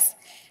effectiveness,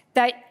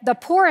 that the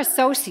poor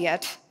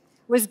associate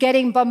was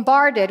getting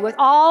bombarded with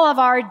all of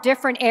our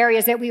different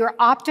areas that we were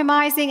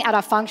optimizing at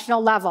a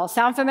functional level.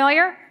 Sound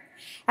familiar?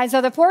 And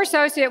so the poor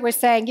associate was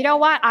saying, you know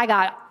what, I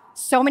got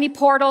so many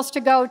portals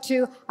to go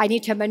to. I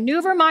need to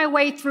maneuver my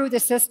way through the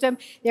system.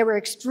 They were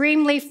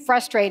extremely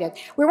frustrated.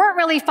 We weren't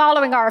really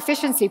following our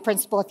efficiency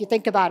principle, if you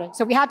think about it.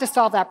 So we had to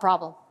solve that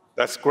problem.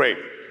 That's great.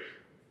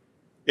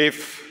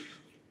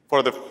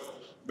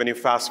 When you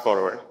fast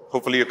forward,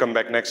 hopefully you come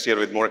back next year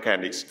with more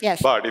candies.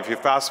 Yes. But if you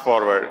fast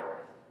forward,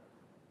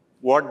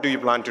 what do you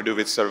plan to do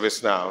with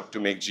ServiceNow to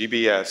make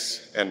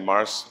GBS and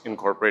Mars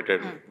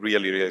Incorporated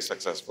really, really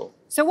successful?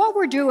 So what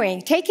we're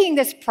doing, taking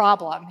this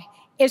problem,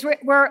 is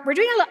we're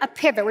doing a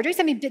pivot. We're doing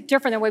something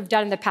different than we've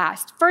done in the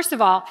past. First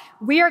of all,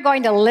 we are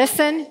going to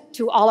listen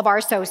to all of our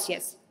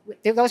associates.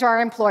 Those are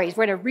our employees.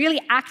 We're going to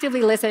really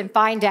actively listen and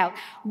find out,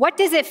 what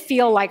does it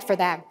feel like for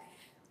them?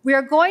 We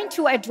are going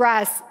to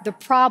address the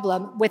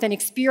problem with an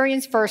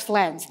experience-first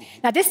lens.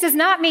 Now, this does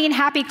not mean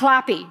happy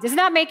clappy. This is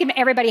not making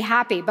everybody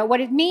happy. But what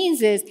it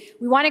means is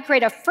we want to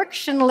create a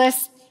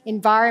frictionless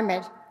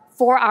environment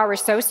for our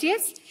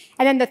associates.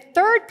 And then the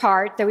third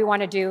part that we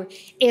want to do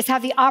is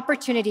have the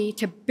opportunity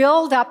to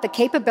build up the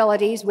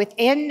capabilities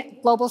within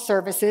global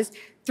services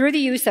through the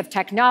use of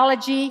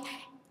technology,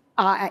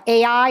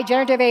 AI,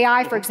 generative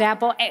AI, for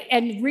example,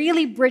 and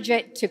really bridge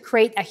it to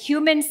create a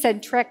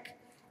human-centric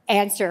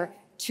answer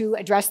to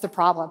address the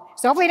problem.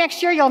 So hopefully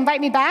next year you'll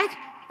invite me back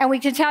and we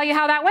can tell you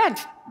how that went.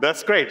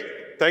 That's great.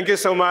 Thank you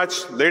so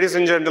much. Ladies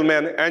and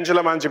gentlemen,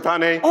 Angela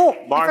Mangiapane,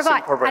 I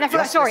forgot. And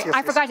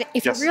I forgot.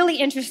 If Yes. you're really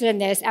interested in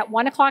this, at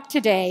 1 o'clock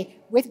today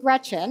with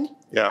Gretchen,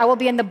 Yeah. I will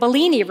be in the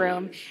Bellini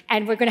room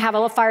and we're going to have a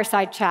little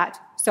fireside chat.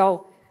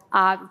 So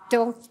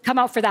don't come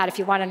out for that if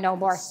you want to know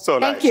more. So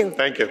nice. Thank you.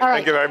 Thank you. All right.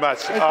 Thank you very much.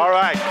 Thank All you.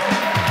 right.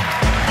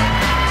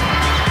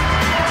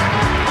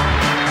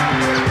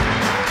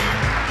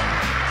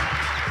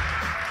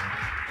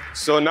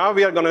 So now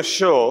we are going to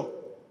show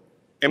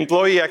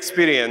employee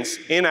experience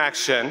in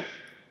action.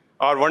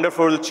 Our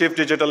wonderful Chief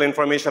Digital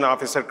Information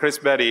Officer, Chris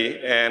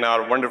Berry, and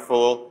our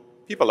wonderful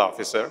People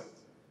Officer,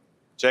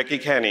 Jackie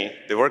Kenny,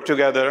 they work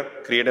together,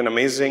 create an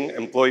amazing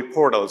employee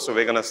portal. So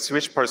we're going to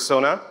switch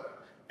persona,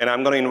 and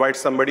I'm going to invite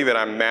somebody where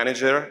I'm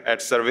manager at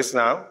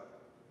ServiceNow,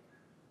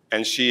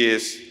 and she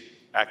is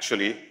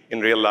actually,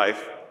 in real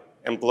life,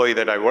 employee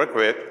that I work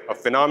with, a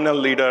phenomenal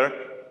leader,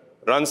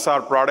 runs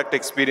our product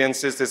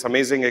experiences, these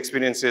amazing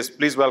experiences.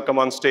 Please welcome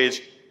on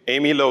stage,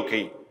 Amy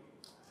Loki.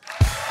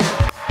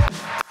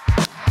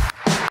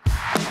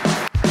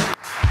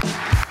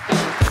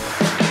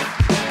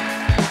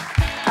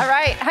 All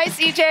right, hi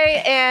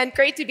CJ, and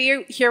great to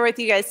be here with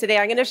you guys today.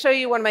 I'm going to show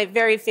you one of my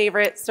very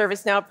favorite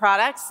ServiceNow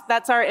products.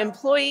 That's our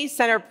Employee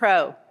Center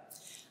Pro.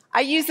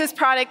 I use this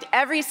product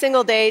every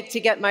single day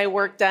to get my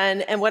work done,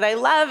 and what I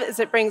love is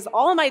it brings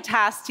all my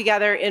tasks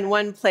together in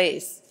one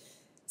place.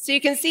 So you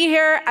can see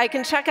here, I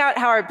can check out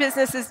how our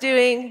business is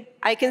doing,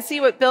 I can see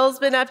what Bill's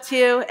been up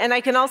to, and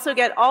I can also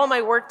get all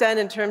my work done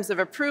in terms of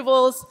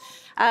approvals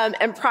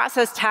and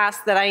process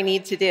tasks that I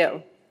need to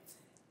do.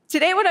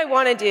 Today, what I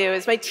want to do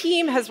is my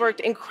team has worked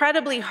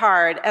incredibly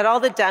hard at all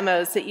the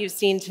demos that you've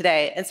seen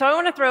today, and so I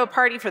want to throw a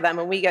party for them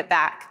when we get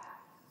back.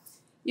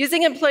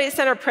 Using Employee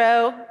Center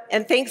Pro,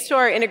 and thanks to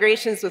our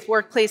integrations with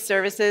Workplace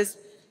Services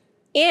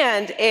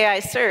and AI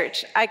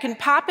Search, I can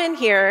pop in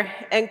here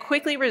and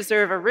quickly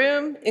reserve a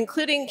room,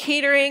 including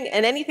catering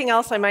and anything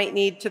else I might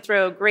need to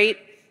throw a great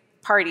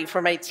party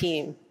for my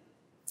team.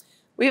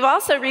 We've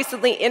also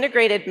recently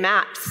integrated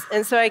maps,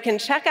 and so I can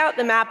check out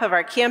the map of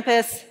our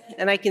campus,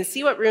 and I can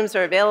see what rooms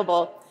are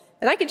available,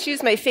 and I can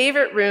choose my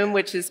favorite room,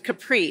 which is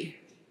Capri,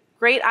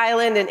 great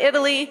island in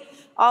Italy,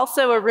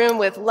 also a room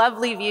with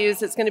lovely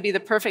views. It's going to be the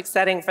perfect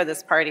setting for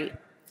this party.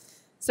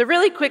 So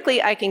really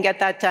quickly, I can get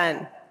that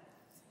done.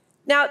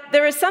 Now,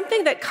 there was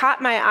something that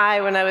caught my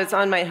eye when I was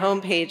on my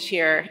homepage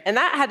here, and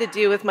that had to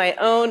do with my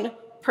own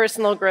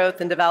personal growth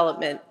and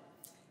development.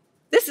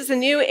 This is a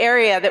new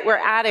area that we're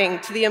adding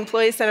to the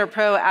Employee Center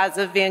Pro as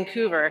of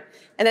Vancouver,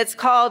 and it's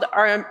called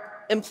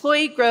our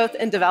Employee Growth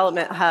and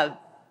Development Hub.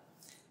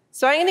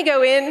 So I'm going to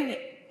go in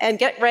and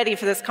get ready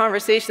for this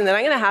conversation that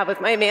I'm going to have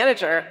with my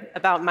manager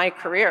about my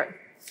career.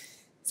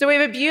 So we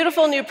have a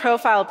beautiful new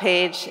profile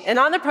page, and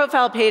on the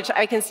profile page,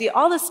 I can see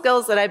all the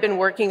skills that I've been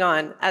working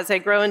on as I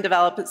grow and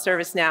develop at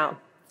ServiceNow.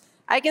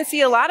 I can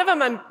see a lot of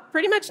them I'm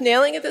pretty much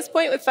nailing at this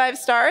point with 5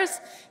 stars,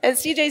 and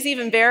CJ's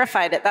even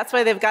verified it. That's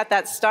why they've got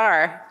that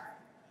star.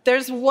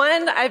 There's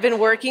one I've been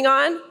working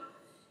on,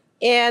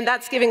 and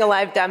that's giving a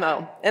live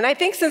demo. And I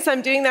think since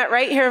I'm doing that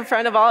right here in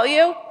front of all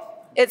you,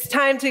 it's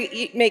time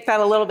to make that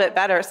a little bit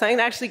better. So I'm going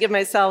to actually give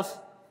myself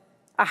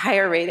a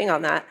higher rating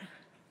on that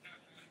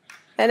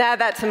and add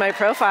that to my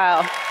profile.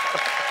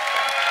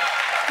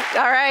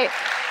 All right.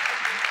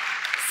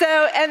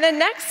 So, and then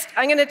next,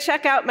 I'm going to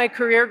check out my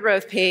career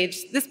growth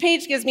page. This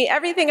page gives me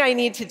everything I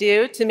need to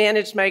do to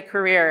manage my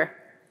career.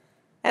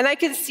 And I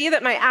can see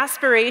that my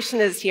aspiration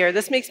is here.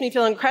 This makes me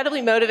feel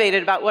incredibly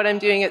motivated about what I'm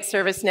doing at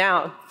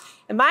ServiceNow.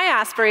 And my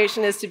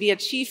aspiration is to be a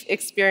Chief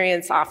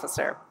Experience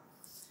Officer.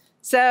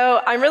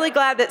 So I'm really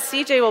glad that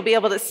CJ will be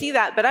able to see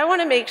that, but I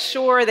want to make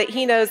sure that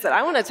he knows that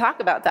I want to talk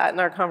about that in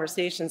our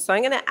conversation. So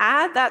I'm going to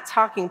add that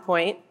talking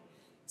point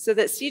so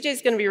that CJ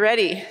is going to be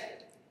ready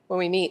when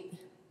we meet.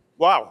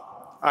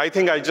 Wow. I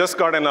think I just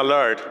got an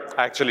alert.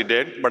 I actually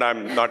did, but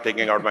I'm not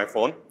taking out my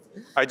phone.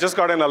 I just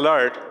got an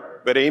alert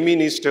where Amy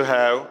needs to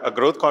have a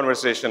growth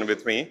conversation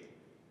with me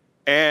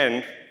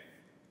and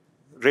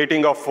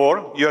rating of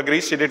 4. You agree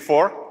she did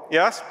 4?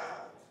 Yes?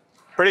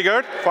 Pretty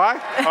good?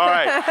 5? All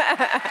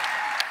right.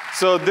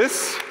 So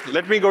this,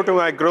 let me go to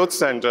my growth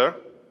center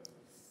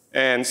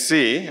and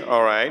see,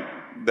 all right,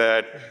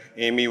 that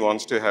Amy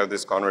wants to have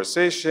this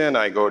conversation.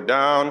 I go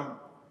down,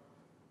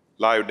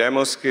 live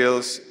demo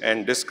skills,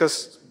 and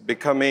discuss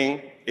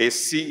becoming a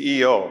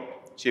CEO,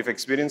 Chief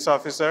Experience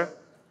Officer.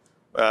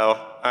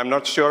 Well, I'm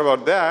not sure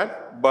about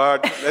that.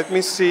 but let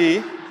me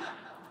see.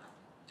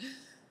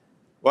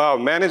 Wow,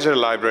 Manager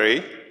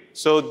Library.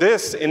 So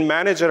this in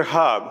Manager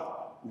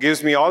Hub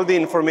gives me all the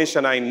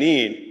information I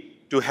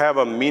need to have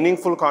a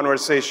meaningful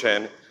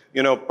conversation.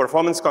 You know,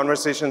 performance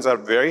conversations are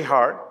very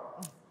hard.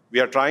 We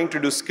are trying to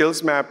do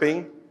skills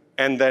mapping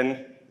and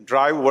then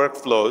drive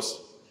workflows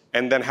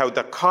and then have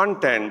the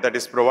content that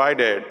is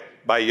provided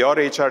by your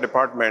HR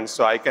department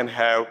so I can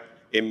have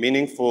a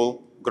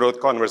meaningful growth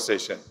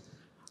conversation.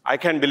 I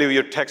can't believe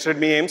you texted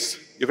me, Ames.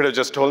 You could have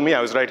just told me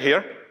I was right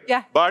here.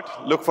 Yeah.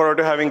 But look forward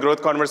to having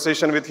growth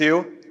conversation with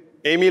you.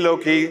 Amy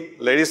Loki,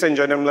 ladies and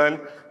gentlemen,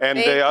 and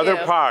the other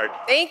part.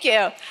 Thank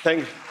you.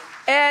 Thank you.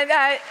 And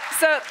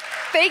so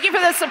thank you for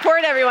the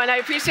support, everyone. I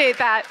appreciate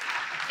that.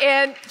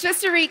 And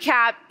just to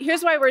recap,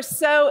 here's why we're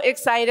so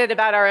excited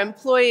about our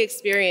employee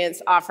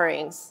experience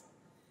offerings.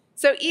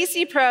 So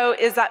EC Pro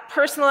is that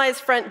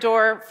personalized front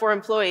door for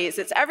employees.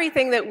 It's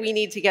everything that we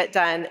need to get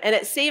done, and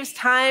it saves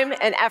time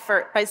and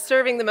effort by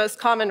serving the most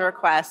common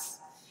requests.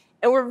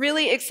 And we're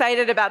really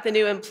excited about the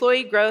new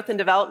employee growth and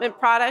development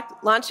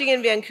product launching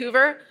in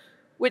Vancouver,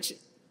 which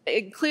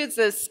includes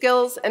the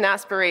skills and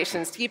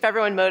aspirations to keep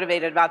everyone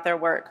motivated about their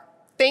work.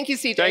 Thank you,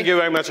 CJ. Thank you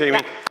very much, Amy.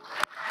 Yeah.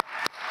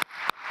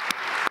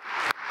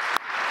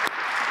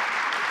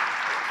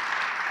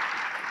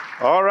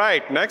 All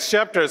right, next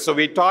chapter. So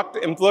we talked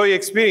employee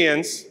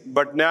experience,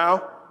 but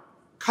now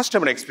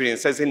customer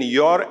experience, as in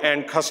your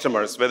end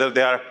customers, whether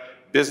they are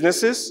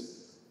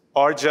businesses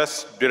or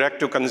just direct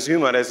to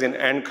consumer, as in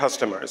end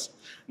customers.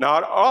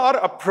 Now, our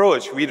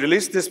approach, we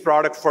released this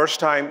product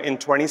first time in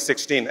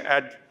 2016,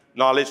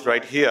 acknowledged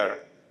right here.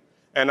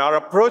 And our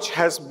approach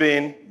has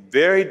been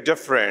very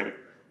different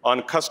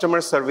on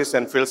customer service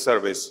and field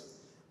service.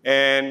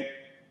 And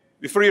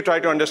before you try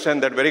to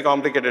understand that very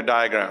complicated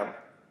diagram,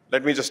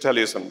 let me just tell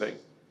you something.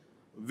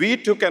 We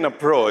took an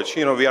approach,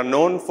 you know, we are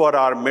known for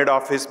our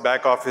mid-office,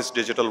 back-office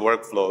digital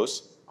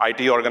workflows,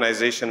 IT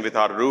organization with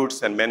our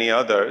roots and many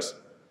others.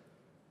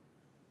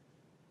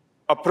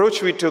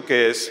 Approach we took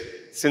is,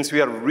 since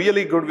we are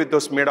really good with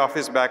those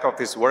mid-office,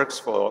 back-office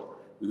workflow,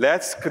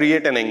 let's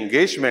create an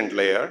engagement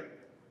layer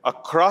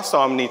across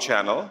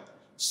omni-channel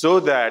so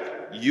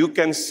that you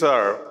can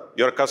serve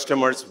your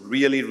customers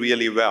really,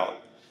 really well.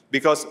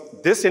 Because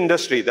this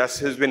industry that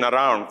has been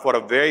around for a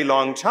very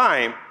long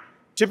time,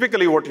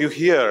 typically what you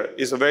hear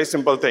is a very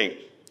simple thing.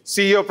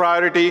 CEO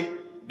priority,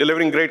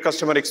 delivering great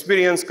customer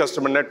experience,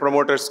 customer net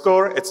promoter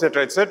score, et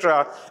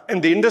cetera,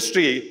 and the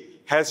industry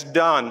has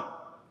done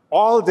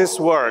all this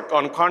work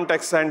on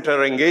contact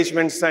center,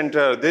 engagement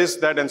center, this,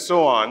 that, and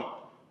so on.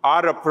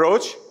 Our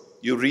approach,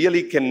 you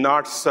really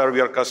cannot serve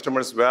your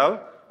customers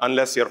well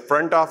unless your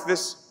front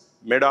office,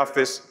 mid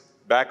office,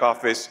 back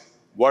office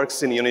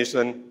works in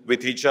unison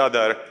with each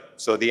other.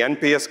 So the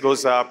NPS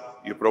goes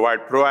up, you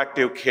provide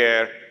proactive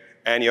care,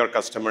 and your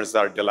customers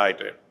are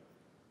delighted.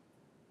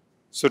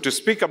 So to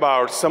speak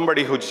about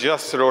somebody who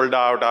just rolled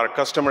out our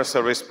customer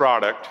service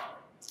product,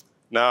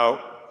 now,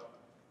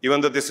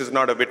 even though this is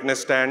not a witness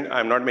stand,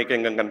 I'm not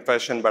making a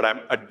confession, but I'm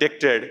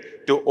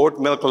addicted to oat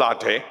milk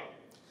latte.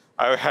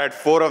 I've had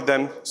 4 of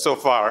them so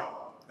far,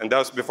 and that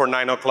was before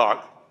 9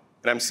 o'clock.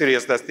 And I'm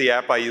serious, that's the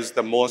app I use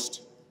the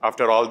most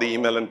after all the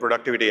email and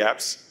productivity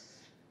apps.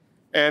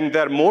 And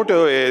their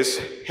motto is,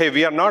 hey,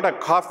 we are not a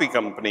coffee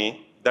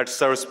company that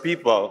serves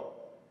people.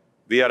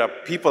 We are a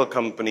people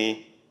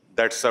company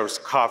that serves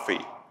coffee.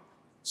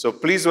 So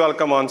please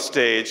welcome on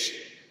stage,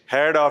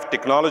 Head of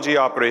Technology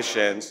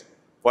Operations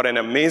for an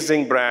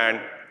amazing brand,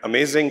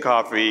 amazing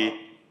coffee,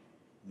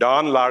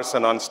 Don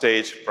Larson on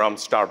stage from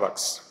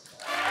Starbucks.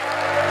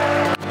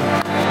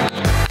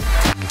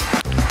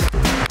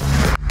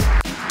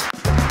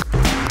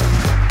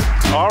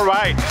 All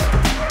right,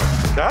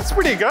 that's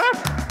pretty good.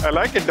 I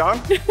like it,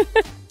 Don.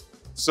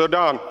 So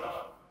Don,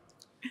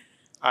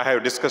 I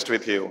have discussed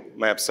with you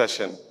my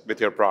obsession with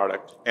your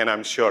product, and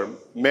I'm sure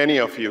many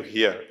of you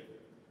here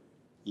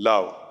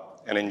love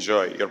and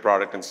enjoy your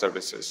product and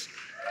services.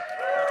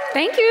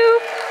 Thank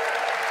you.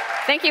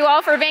 Thank you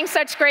all for being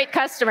such great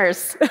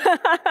customers.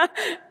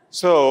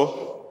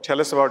 So tell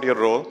us about your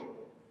role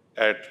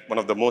at one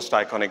of the most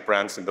iconic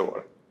brands in the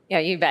world. Yeah,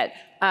 you bet.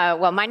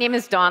 Well, my name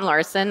is Dawn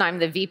Larson. I'm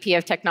the VP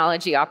of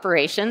Technology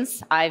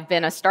Operations. I've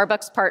been a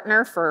Starbucks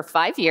partner for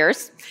 5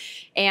 years,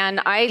 and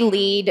I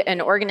lead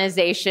an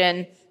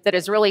organization that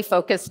is really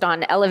focused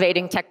on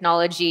elevating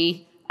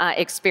technology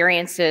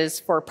experiences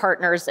for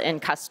partners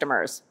and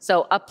customers.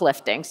 So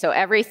uplifting. So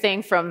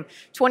everything from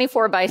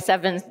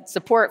 24/7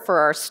 support for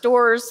our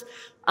stores,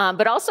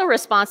 but also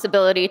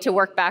responsibility to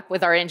work back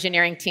with our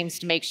engineering teams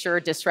to make sure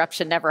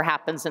disruption never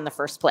happens in the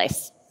first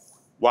place.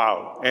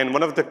 Wow, and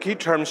one of the key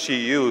terms she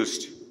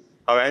used,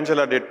 how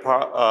Angela did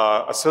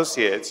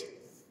associates,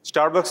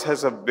 Starbucks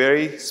has a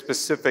very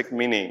specific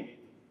meaning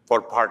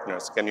for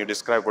partners. Can you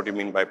describe what you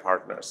mean by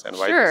partners and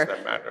why does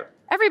that matter?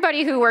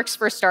 Everybody who works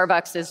for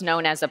Starbucks is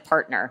known as a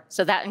partner.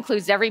 So that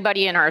includes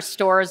everybody in our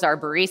stores, our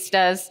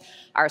baristas,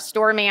 our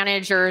store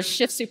managers,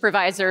 shift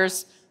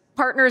supervisors,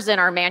 partners in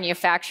our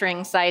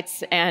manufacturing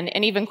sites, and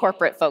even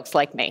corporate folks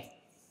like me.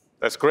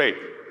 That's great.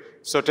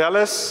 So tell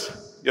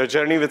us, your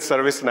journey with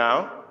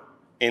ServiceNow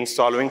in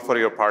solving for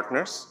your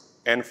partners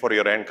and for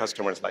your end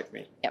customers like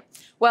me? Yep.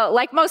 Well,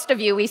 like most of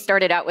you, we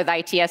started out with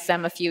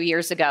ITSM a few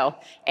years ago,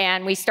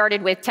 and we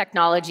started with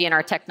technology and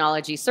our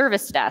technology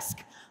service desk.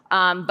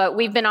 But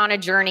we've been on a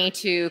journey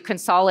to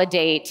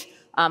consolidate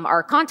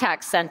our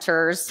contact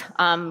centers,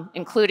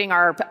 including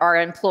our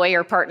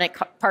employer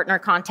partner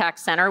contact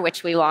center,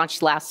 which we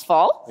launched last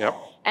fall. Yep.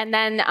 And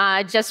then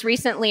just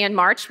recently in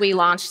March, we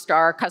launched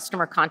our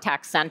customer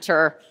contact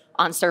center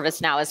on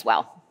ServiceNow as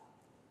well.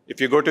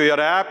 If you go to your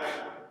app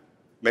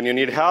when you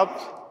need help,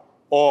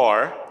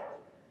 or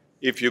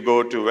if you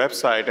go to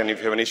website and if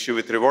you have an issue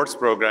with rewards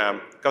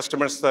program,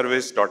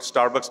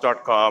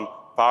 customerservice.starbucks.com,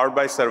 powered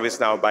by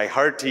ServiceNow, by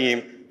her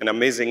team, and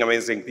amazing,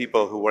 amazing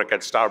people who work at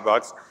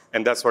Starbucks.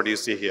 And that's what you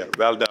see here.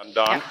 Well done,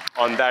 Don,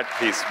 on that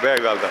piece.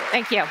 Very well done.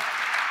 Thank you.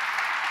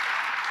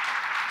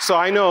 So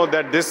I know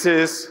that this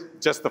is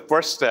just the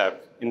first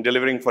step in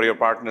delivering for your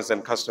partners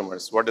and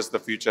customers. What does the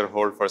future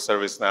hold for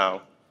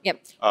ServiceNow? Yep.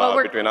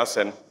 Well, between us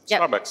and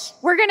Starbucks?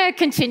 We're going to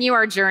continue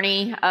our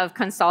journey of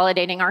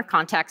consolidating our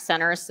contact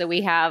centers. So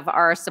we have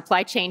our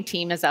supply chain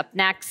team is up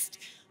next.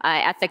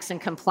 Ethics and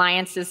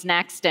compliance is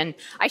next. And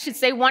I should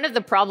say one of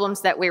the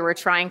problems that we were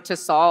trying to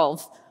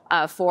solve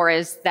for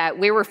is that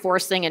we were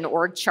forcing an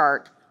org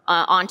chart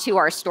onto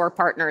our store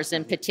partners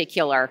in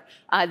particular.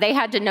 They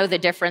had to know the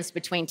difference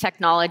between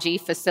technology,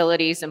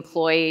 facilities,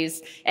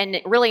 employees,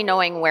 and really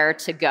knowing where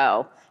to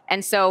go.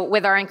 And so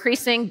with our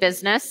increasing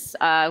business,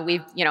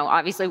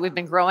 obviously we've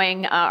been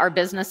growing our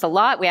business a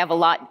lot. We have a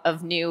lot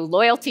of new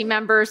loyalty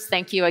members.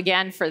 Thank you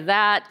again for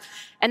that.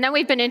 And then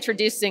we've been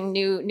introducing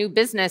new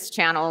business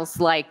channels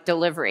like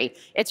delivery.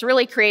 It's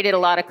really created a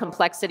lot of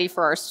complexity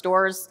for our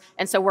stores.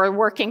 And so we're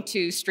working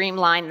to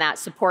streamline that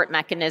support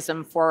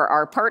mechanism for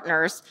our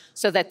partners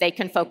so that they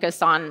can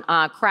focus on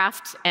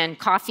craft and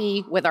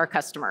coffee with our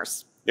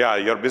customers. Yeah,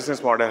 your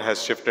business model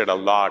has shifted a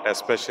lot,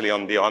 especially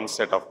on the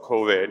onset of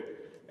COVID.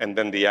 And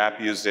then the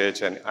app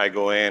usage, and I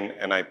go in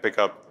and I pick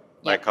up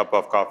my cup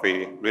of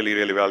coffee. Really,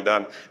 really well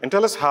done. And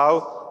tell us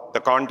how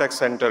the contact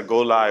center go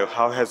live,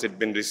 how has it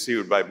been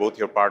received by both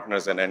your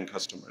partners and end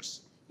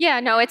customers? Yeah,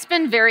 no, it's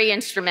been very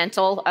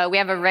instrumental. We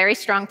have a very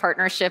strong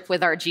partnership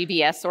with our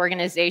GBS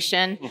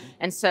organization.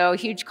 And so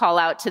huge call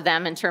out to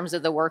them in terms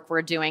of the work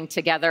we're doing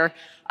together.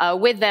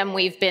 With them,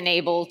 we've been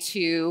able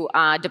to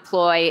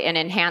deploy an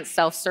enhanced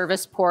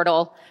self-service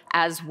portal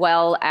as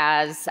well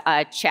as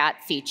a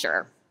chat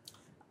feature.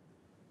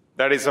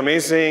 That is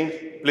amazing.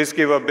 Please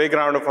give a big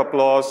round of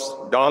applause,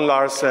 Don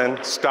Larson,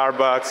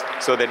 Starbucks,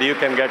 so that you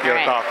can get your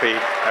coffee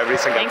every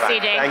single time.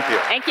 Thanks, CJ. Thank you.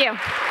 Thank you.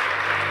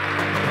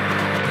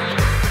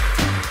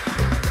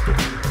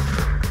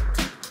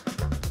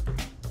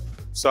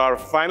 So our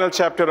final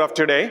chapter of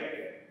today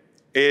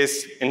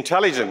is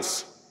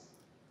intelligence.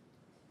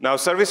 Now,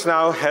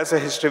 ServiceNow has a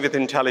history with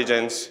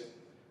intelligence.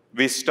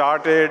 We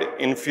started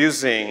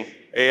infusing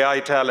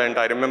AI talent.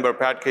 I remember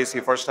Pat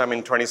Casey, first time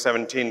in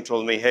 2017,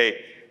 told me,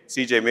 hey,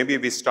 CJ, maybe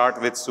we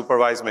start with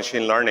supervised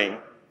machine learning.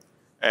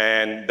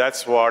 And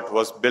that's what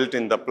was built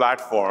in the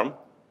platform.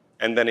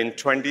 And then in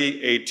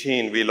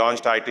 2018, we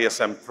launched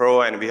ITSM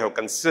Pro, and we have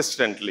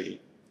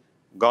consistently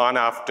gone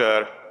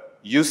after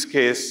use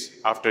case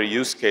after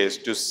use case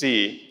to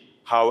see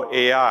how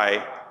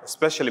AI,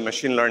 especially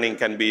machine learning,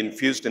 can be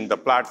infused in the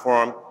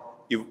platform.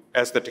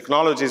 As the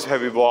technologies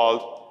have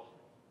evolved,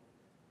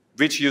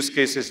 which use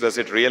cases does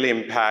it really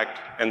impact?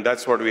 And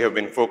that's what we have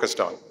been focused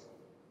on.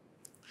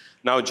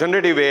 Now,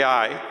 generative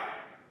AI,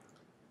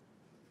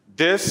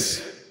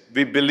 this,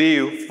 we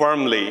believe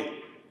firmly,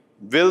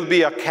 will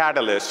be a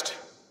catalyst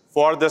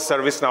for the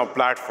ServiceNow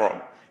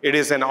platform. It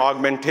is an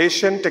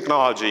augmentation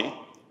technology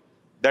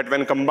that,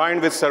 when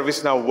combined with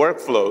ServiceNow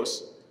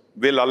workflows,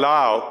 will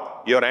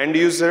allow your end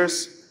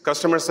users,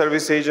 customer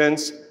service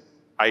agents,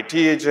 IT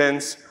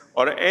agents,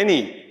 or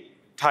any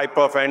type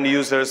of end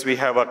users. We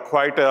have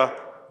quite a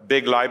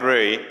big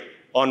library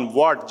on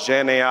what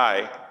Gen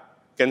AI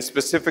can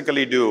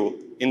specifically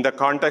do in the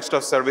context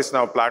of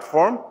ServiceNow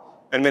platform.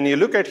 And when you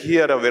look at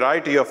here a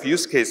variety of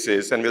use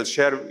cases, and we'll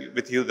share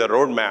with you the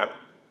roadmap,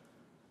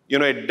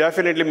 it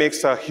definitely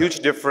makes a huge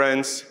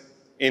difference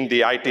in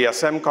the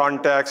ITSM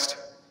context,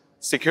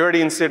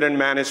 security incident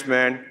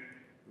management,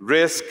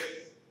 risk,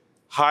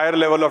 higher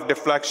level of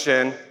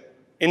deflection,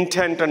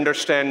 intent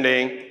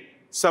understanding,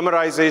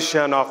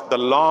 summarization of the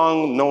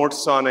long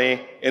notes on an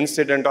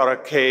incident or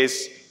a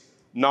case,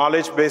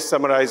 knowledge-based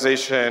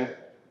summarization,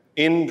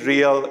 in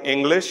real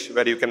English,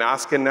 where you can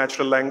ask in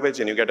natural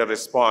language and you get a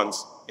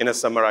response in a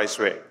summarized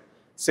way.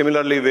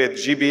 Similarly with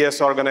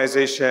GBS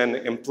organization,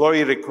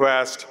 employee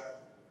request,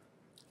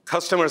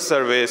 customer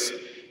service,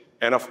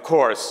 and of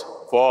course,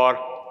 for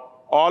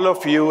all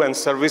of you and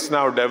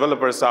ServiceNow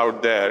developers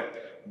out there,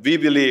 we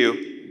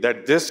believe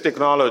that this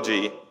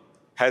technology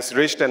has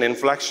reached an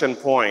inflection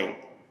point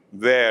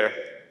where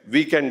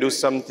we can do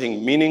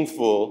something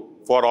meaningful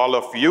for all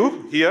of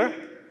you here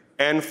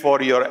and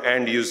for your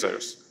end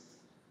users.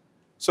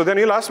 So then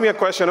you'll ask me a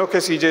question, okay,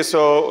 CJ,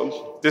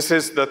 so this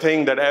is the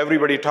thing that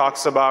everybody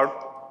talks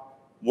about.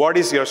 What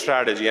is your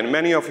strategy? And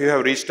many of you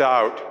have reached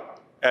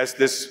out as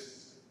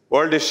this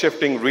world is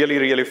shifting really,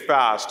 really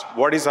fast,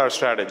 what is our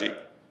strategy?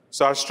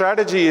 So our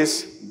strategy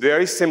is,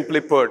 very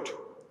simply put,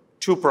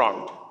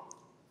 two-pronged.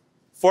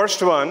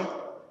 First one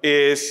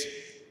is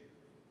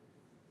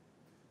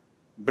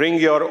bring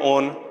your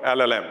own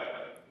LLM.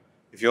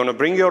 If you want to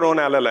bring your own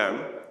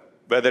LLM,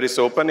 whether it's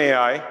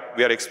OpenAI,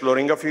 we are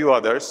exploring a few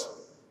others,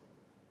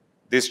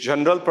 this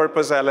general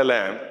purpose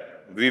LLM,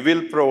 we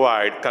will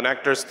provide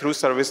connectors through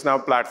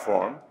ServiceNow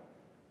platform,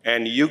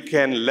 and you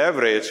can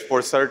leverage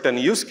for certain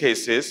use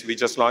cases. We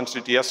just launched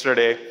it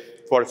yesterday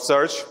for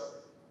search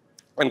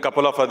and a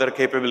couple of other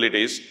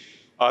capabilities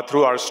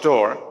through our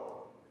store.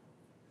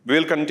 We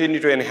will continue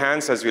to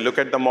enhance as we look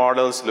at the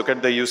models, look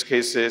at the use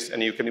cases,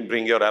 and you can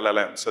bring your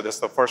LLM. So that's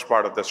the first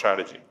part of the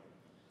strategy.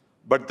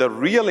 But the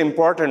real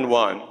important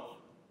one,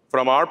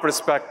 from our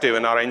perspective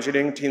and our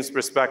engineering team's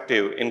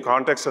perspective in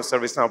context of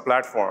ServiceNow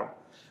platform,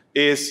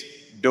 is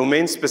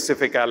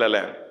domain-specific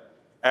LLM.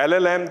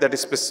 LLM that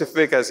is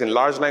specific as in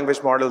large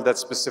language model that's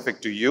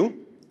specific to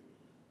you,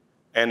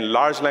 and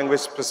large language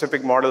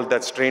specific model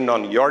that's trained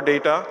on your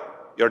data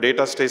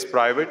stays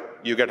private,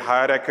 you get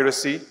higher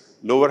accuracy,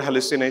 lower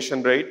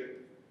hallucination rate,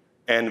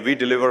 and we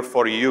deliver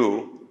for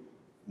you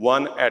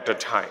one at a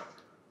time.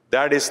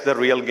 That is the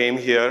real game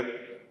here.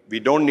 We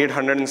don't need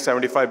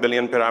 175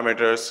 billion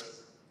parameters.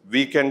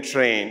 We can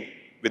train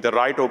with the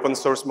right open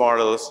source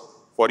models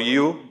for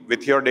you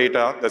with your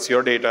data, that's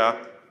your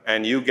data,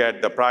 and you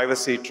get the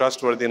privacy,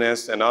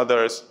 trustworthiness, and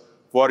others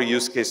for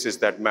use cases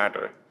that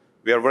matter.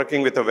 We are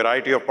working with a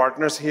variety of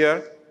partners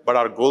here, but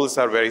our goals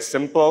are very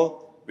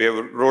simple. We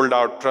have rolled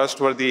out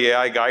trustworthy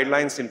AI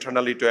guidelines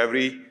internally to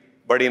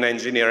everybody in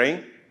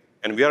engineering,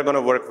 and we are going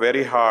to work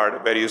very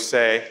hard where you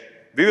say,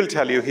 we will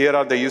tell you, here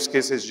are the use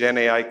cases Gen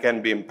AI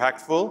can be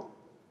impactful,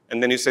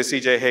 and then you say,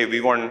 CJ, hey,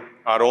 we want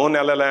our own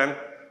LLM,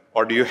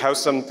 or do you have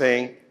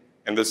something?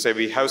 And we'll say,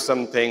 we have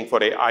something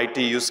for a IT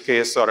use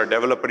case or a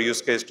developer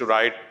use case to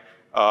write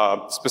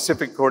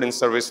specific code in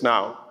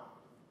ServiceNow.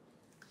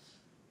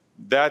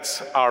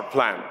 That's our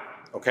plan,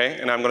 okay?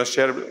 And I'm going to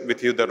share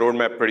with you the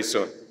roadmap pretty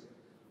soon.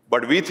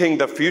 But we think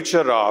the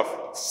future of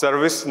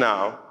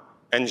ServiceNow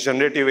and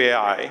generative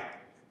AI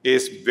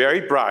is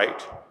very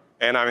bright,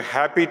 and I'm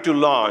happy to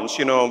launch,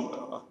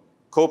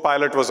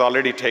 Copilot was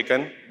already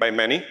taken by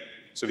many,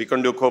 so we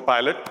can do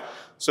Copilot.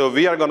 So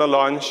we are going to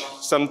launch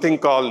something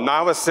called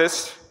Now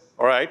Assist,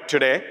 all right,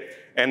 today.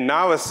 And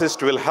Now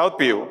Assist will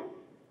help you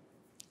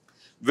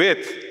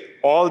with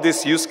all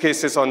these use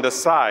cases on the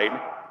side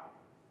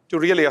to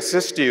really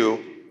assist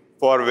you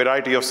for a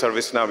variety of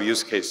ServiceNow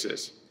use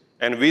cases.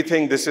 And we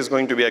think this is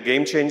going to be a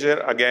game changer.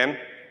 Again,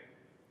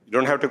 you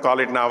don't have to call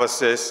it Now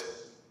Assist.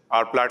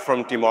 Our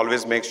platform team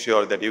always makes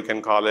sure that you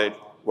can call it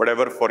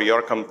whatever for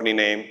your company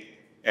name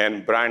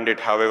and brand it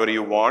however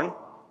you want.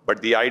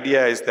 But the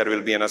idea is there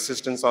will be an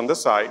assistance on the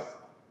side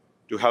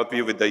to help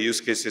you with the use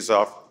cases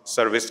of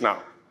ServiceNow.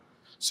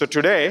 So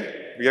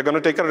today, we are going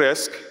to take a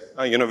risk.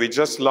 We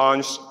just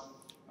launched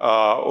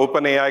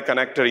OpenAI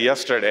connector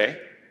yesterday.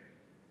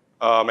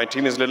 My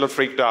team is a little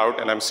freaked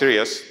out, and I'm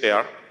serious, they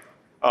are.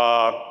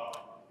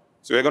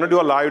 So we're going to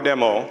do a live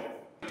demo.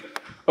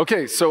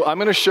 Okay, so I'm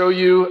going to show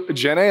you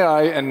Gen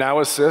AI and Now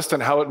Assist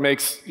and how it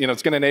makes,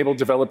 it's going to enable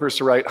developers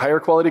to write higher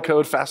quality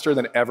code faster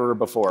than ever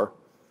before.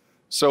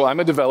 So I'm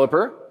a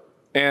developer,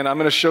 and I'm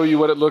going to show you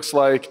what it looks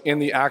like in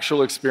the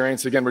actual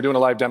experience. Again, we're doing a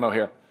live demo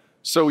here.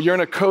 So you're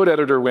in a code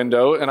editor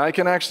window, and I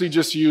can actually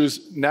just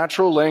use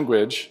natural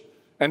language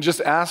and just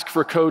ask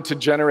for code to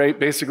generate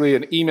basically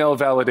an email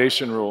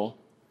validation rule.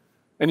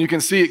 And you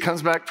can see it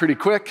comes back pretty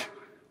quick.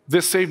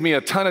 This saved me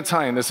a ton of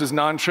time. This is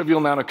non-trivial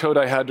amount of code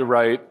I had to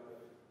write,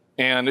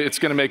 and it's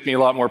going to make me a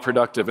lot more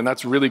productive, and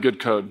that's really good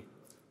code. I'm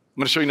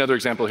going to show you another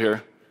example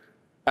here.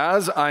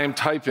 As I'm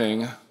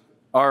typing,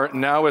 our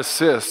Now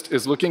Assist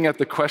is looking at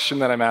the question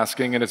that I'm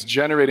asking, and it's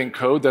generating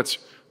code that's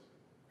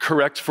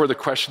correct for the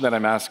question that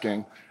I'm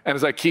asking. And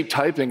as I keep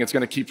typing, it's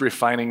going to keep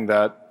refining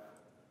that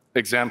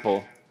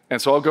example. And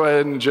so I'll go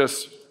ahead and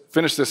just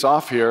finish this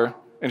off here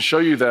and show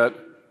you that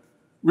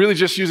really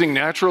just using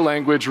natural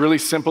language, really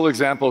simple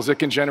examples, it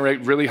can generate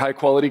really high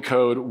quality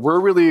code. We're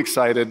really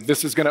excited.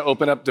 This is going to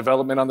open up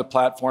development on the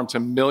platform to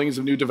millions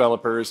of new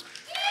developers.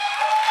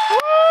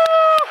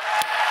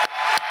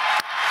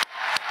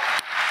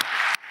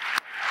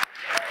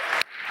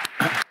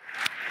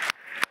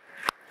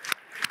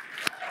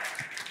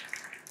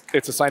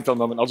 It's a Seinfeld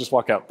moment. I'll just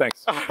walk out.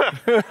 Thanks.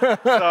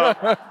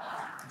 So,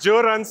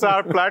 Joe runs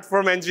our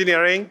platform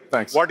engineering.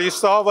 Thanks. What you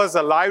saw was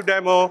a live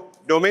demo,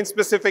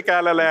 domain-specific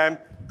LLM,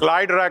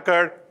 Glide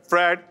record.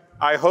 Fred,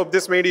 I hope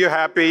this made you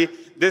happy.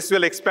 This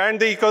will expand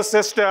the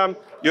ecosystem.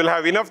 You'll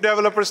have enough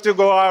developers to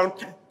go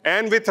out.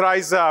 And with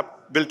Rise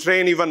Up, we'll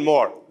train even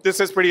more. This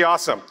is pretty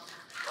awesome.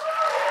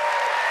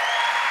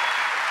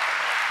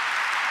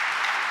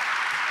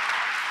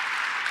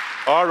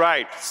 All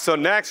right, so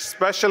next,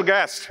 special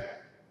guest.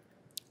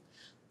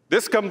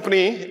 This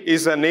company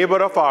is a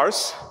neighbor of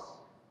ours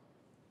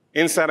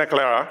in Santa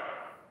Clara.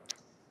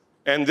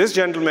 And this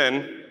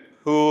gentleman,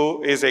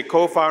 who is a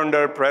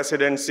co-founder,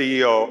 president,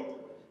 CEO,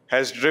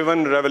 has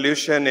driven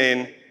revolution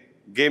in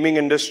gaming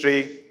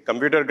industry,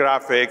 computer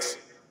graphics,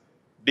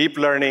 deep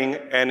learning,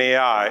 and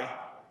AI,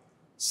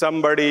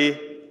 somebody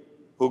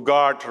who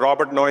got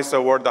Robert Noyce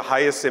Award, the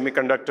highest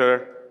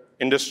semiconductor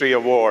industry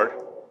award.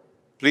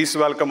 Please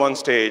welcome on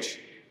stage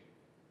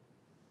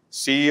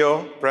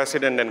CEO,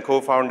 President, and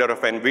co-founder of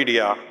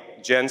NVIDIA,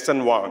 Jensen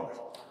Huang.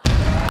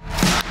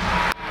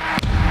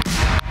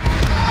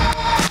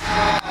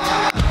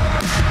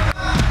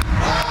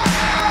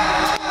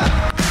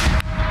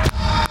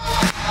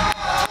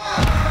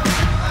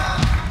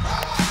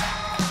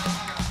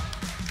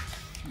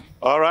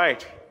 All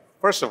right.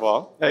 First of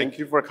all, thank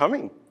you for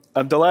coming.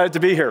 I'm delighted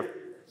to be here.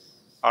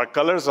 Our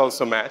colors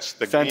also match.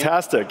 The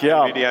Fantastic, green,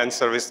 yeah. NVIDIA and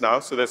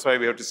ServiceNow, so that's why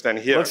we have to stand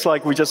here. Looks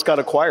like we just got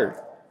acquired.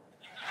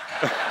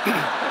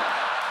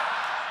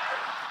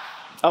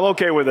 I'm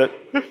okay with it.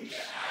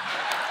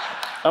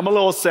 I'm a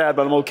little sad,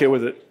 but I'm okay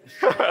with it.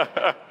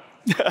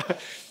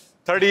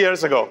 30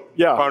 years ago,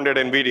 yeah. Founded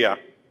NVIDIA,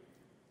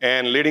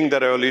 and leading the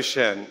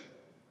revolution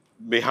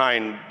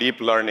behind deep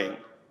learning.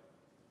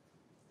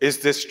 Is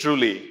this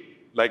truly,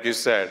 like you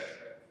said,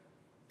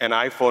 an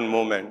iPhone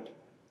moment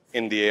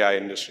in the AI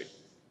industry?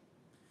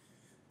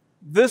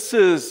 This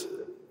is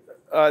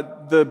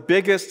the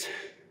biggest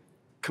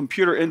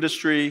computer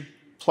industry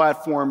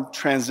platform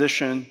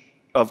transition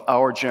of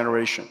our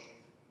generation.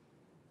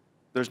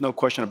 There's no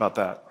question about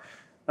that.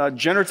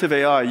 Generative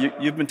AI,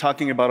 you've been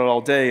talking about it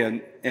all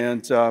day,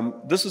 and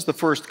this is the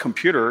first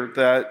computer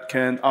that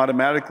can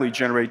automatically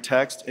generate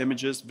text,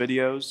 images,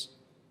 videos,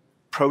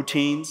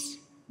 proteins,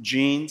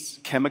 genes,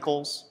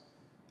 chemicals,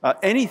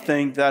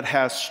 anything that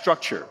has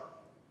structure.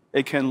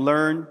 It can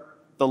learn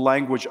the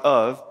language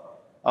of,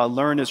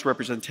 learn its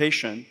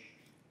representation,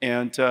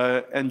 and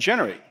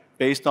generate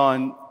based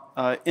on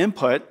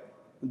input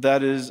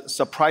that is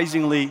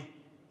surprisingly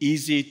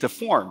easy to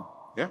form,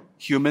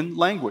 human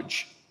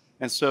language.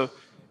 And so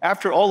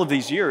after all of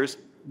these years,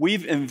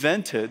 we've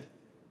invented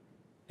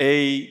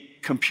a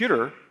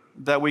computer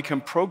that we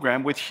can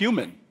program with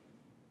human.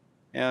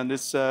 And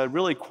it's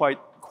really quite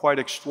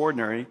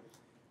extraordinary.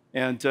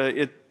 And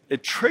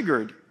it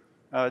triggered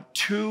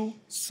two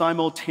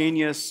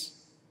simultaneous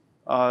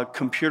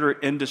computer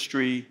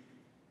industry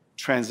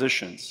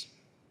transitions.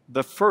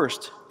 The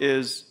first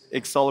is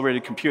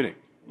accelerated computing.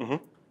 Mm-hmm.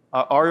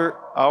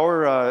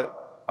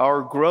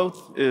 Our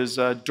growth is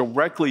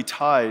directly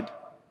tied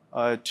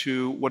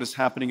to what is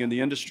happening in the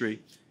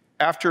industry.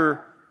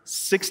 After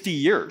 60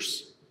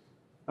 years,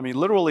 I mean,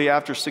 literally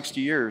after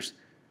 60 years,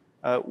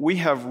 we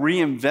have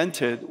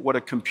reinvented what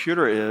a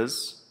computer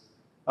is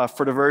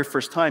for the very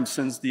first time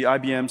since the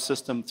IBM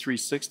System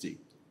 360.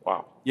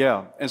 Wow.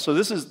 Yeah, and so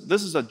this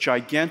is a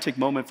gigantic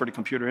moment for the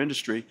computer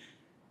industry.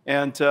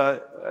 And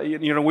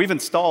we've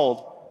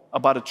installed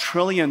about $1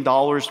 trillion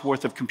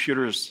worth of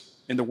computers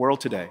in the world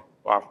today.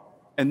 Wow.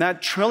 And that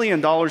 $1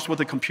 trillion worth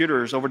of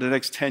computers over the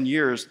next 10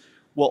 years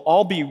will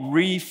all be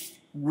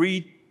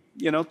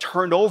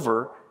turned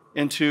over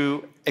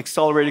into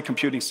accelerated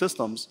computing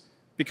systems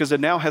because it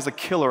now has a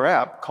killer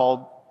app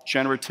called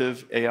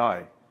generative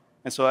AI.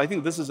 And so I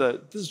think this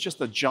is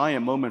just a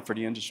giant moment for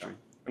the industry.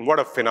 And what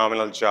a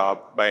phenomenal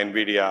job by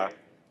NVIDIA,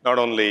 not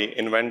only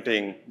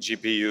inventing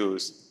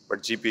GPUs,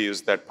 but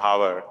GPUs that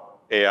power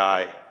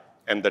AI,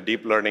 and the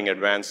deep learning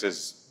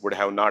advances would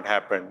have not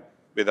happened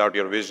without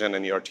your vision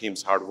and your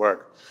team's hard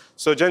work.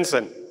 So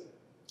Jensen,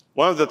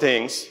 one of the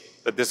things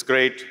that this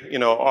great,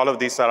 all of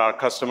these are our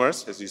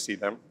customers, as you see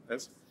them.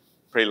 It's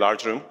a pretty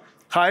large room.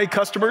 Hi,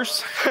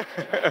 customers.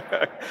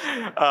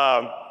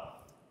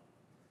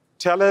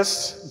 Tell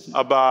us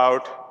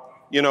about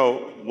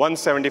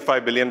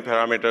 175 billion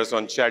parameters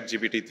on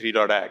ChatGPT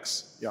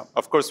 3.x. Yeah.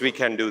 Of course, we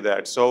can do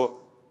that. So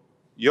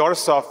your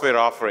software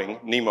offering,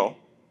 Nemo,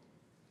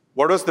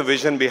 what was the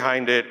vision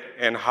behind it,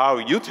 and how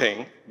you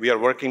think we are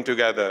working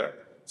together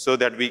so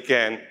that we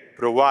can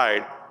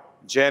provide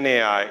Gen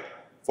AI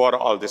for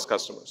all these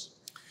customers?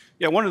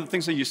 Yeah, one of the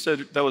things that you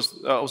said, I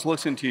was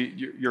listening to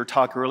your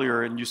talk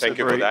earlier, and you said— Thank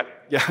you for that.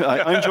 Yeah,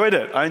 I enjoyed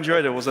it. I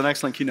enjoyed it. It was an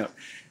excellent keynote.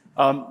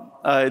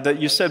 That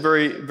you said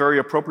very, very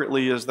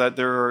appropriately is that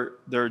there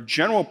are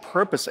general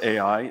purpose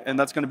AI, and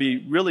that's going to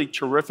be really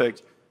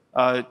terrific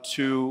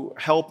to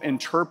help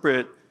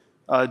interpret,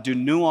 do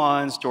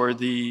nuanced or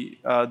the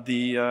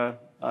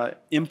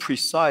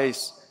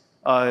imprecise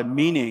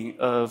meaning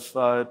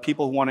of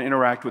people who want to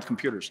interact with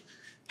computers.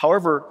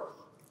 However,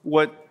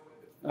 what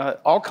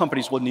all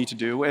companies will need to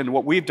do, and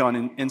what we've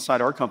done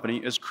inside our company,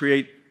 is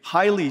create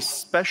highly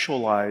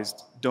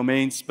specialized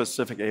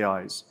domain-specific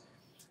AIs.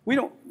 We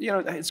don't,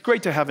 it's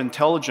great to have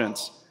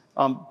intelligence,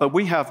 but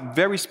we have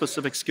very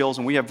specific skills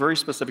and we have very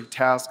specific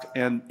tasks,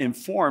 and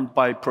informed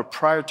by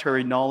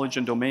proprietary knowledge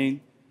and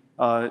domain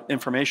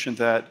information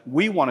that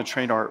we want to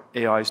train our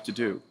AIs to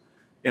do.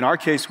 In our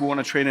case, we want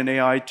to train an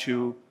AI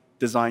to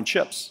design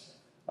chips,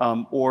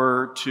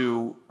 or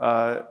to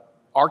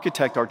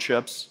architect our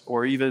chips,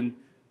 or even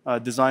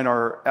design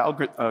our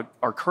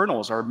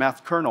kernels, our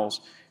math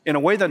kernels, in a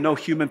way that no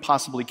human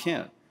possibly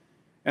can.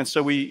 And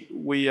so we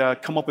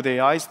come up with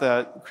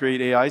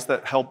create AIs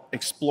that help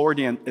explore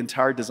the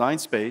entire design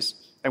space,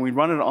 and we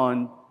run it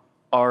on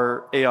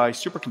are AI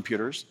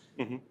supercomputers,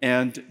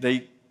 and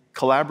they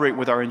collaborate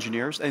with our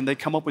engineers, and they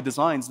come up with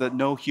designs that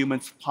no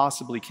humans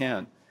possibly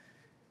can.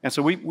 And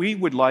so we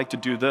would like to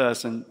do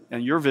this, and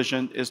your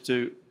vision is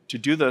to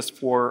do this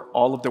for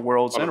all of the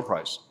world's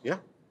enterprise. Yeah.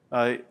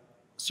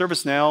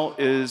 ServiceNow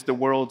is the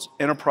world's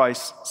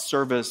enterprise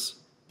service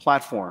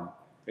platform.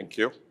 Thank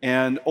you.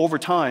 And over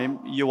time,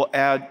 you will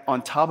add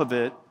on top of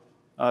it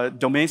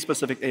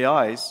domain-specific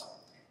AIs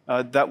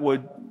that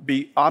would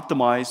be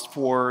optimized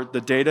for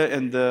the data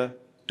and the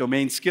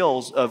domain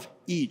skills of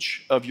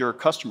each of your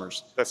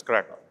customers. That's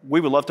correct. We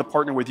would love to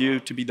partner with you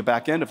to be the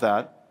back end of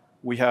that.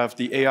 We have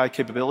the AI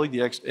capability,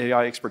 the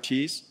AI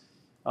expertise.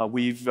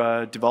 We've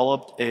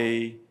developed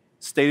a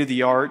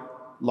state-of-the-art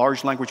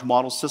large language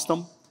model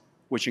system,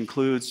 which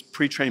includes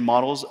pre-trained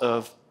models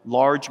of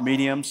large,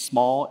 medium,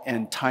 small,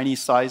 and tiny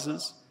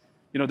sizes.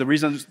 You know, the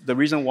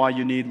reason why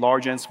you need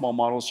large and small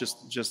models,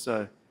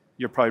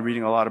 you're probably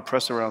reading a lot of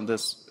press around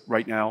this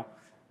right now.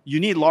 You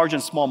need large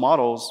and small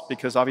models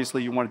because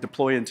obviously you want to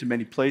deploy into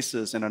many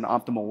places in an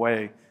optimal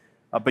way.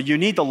 But you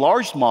need the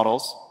large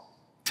models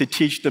to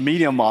teach the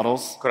medium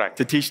models, correct,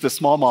 to teach the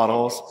small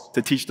models,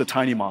 to teach the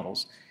tiny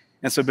models.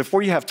 And so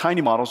before you have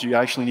tiny models, you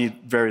actually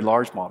need very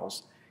large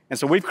models. And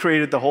so we've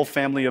created the whole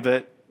family of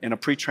it in a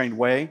pre-trained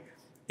way,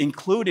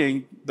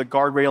 including the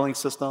guardrailing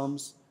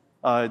systems,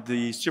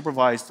 the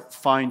supervised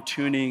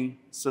fine-tuning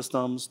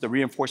systems, the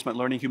reinforcement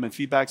learning human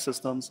feedback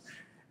systems,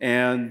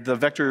 and the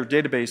vector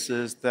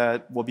databases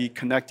that will be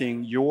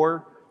connecting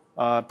your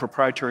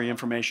proprietary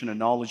information and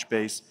knowledge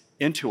base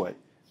into it.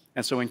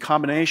 And so in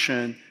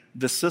combination,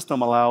 the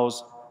system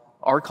allows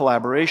our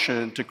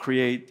collaboration to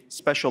create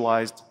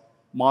specialized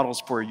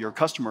models for your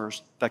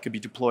customers that could be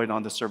deployed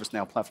on the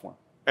ServiceNow platform.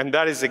 And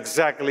that is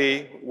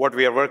exactly what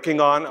we are working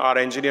on. Our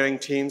engineering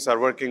teams are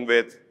working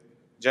with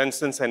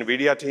Jensen's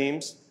NVIDIA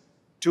teams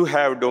to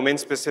have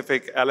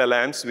domain-specific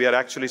LLMs. We are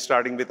actually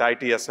starting with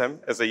ITSM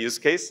as a use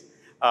case.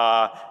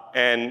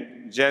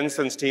 And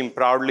Jensen's team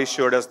proudly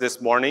showed us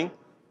this morning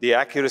the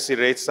accuracy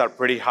rates are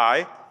pretty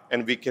high,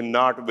 and we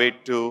cannot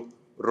wait to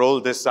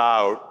roll this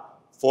out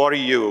for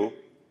you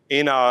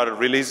in our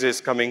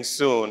releases coming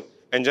soon.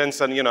 And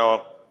Jensen, you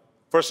know,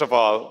 first of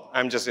all,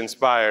 I'm just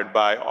inspired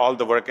by all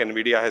the work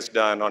NVIDIA has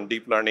done on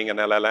deep learning and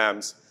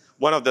LLMs.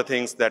 One of the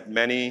things that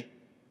many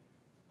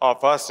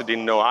of us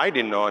didn't know, I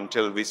didn't know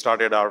until we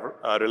started our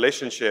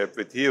relationship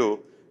with you,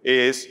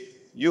 is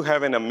you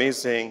have an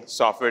amazing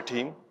software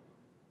team,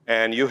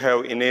 and you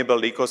have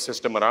enabled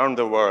ecosystem around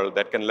the world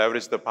that can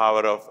leverage the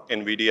power of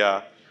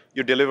NVIDIA.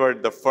 You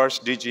delivered the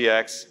first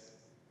DGX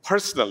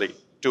personally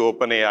to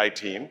OpenAI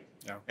team.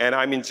 Yeah. And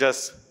I mean,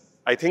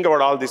 I think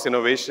about all these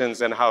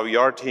innovations and how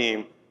your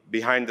team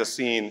behind the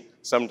scene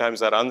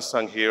sometimes are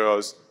unsung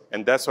heroes,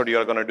 and that's what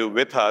you're going to do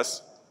with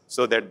us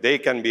so that they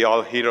can be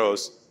all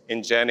heroes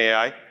in Gen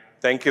AI.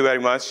 Thank you very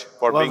much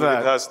for being with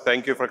us.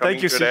 Thank you for coming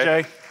today.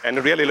 Thank you, CJ.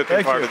 And really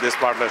looking forward to this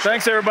partnership.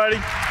 Thanks, everybody.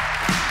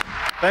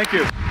 Thank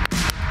you.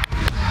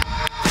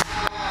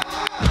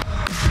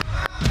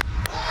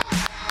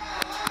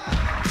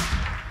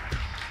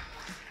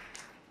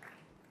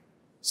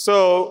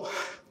 So,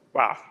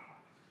 wow.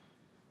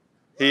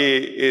 He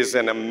is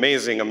an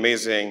amazing,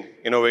 amazing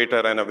innovator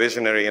and a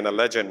visionary and a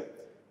legend.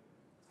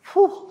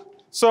 Whew.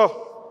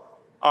 So,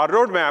 our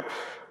roadmap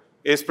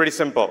is pretty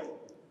simple.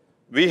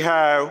 We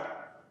have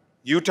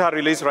Utah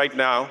release right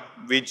now.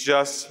 We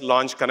just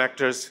launched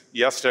connectors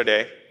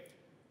yesterday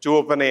to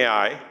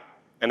OpenAI.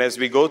 And as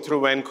we go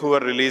through Vancouver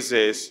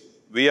releases,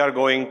 we are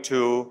going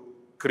to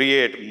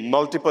create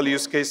multiple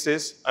use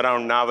cases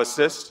around Now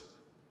Assist.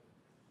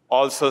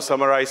 Also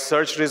summarize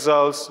search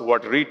results,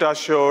 what Rita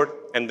showed,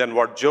 and then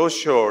what Joe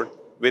showed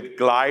with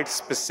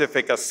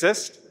Glide-specific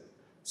assist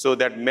so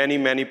that many,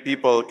 many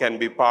people can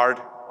be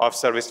part of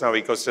ServiceNow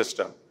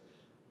ecosystem.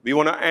 We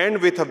want to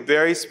end with a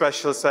very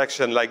special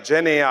section like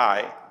Gen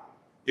AI.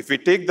 If we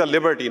take the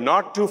liberty,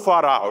 not too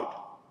far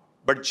out,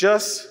 but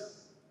just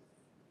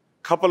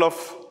a couple of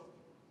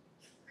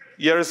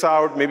years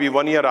out, maybe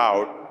 1 year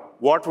out,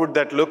 what would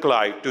that look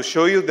like to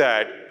show you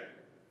that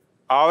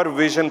our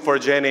vision for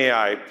Gen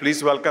AI.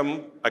 Please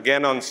welcome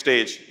again on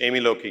stage,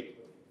 Amy Loki.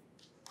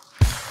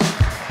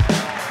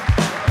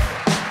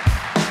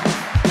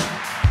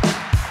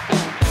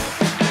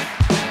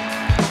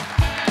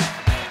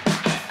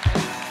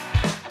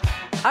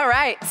 All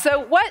right, so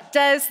what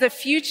does the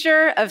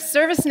future of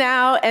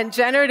ServiceNow and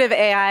generative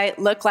AI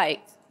look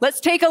like? Let's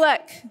take a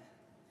look.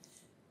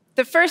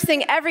 The first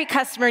thing every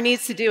customer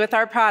needs to do with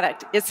our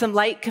product is some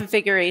light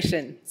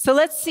configuration. So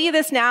let's see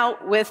this now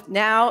with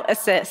Now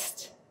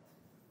Assist.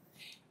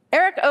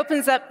 Eric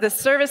opens up the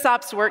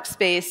ServiceOps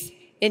workspace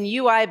in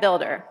UI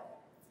Builder.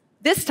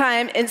 This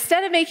time,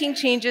 instead of making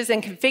changes in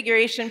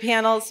configuration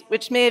panels,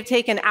 which may have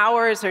taken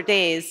hours or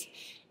days,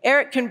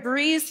 Eric can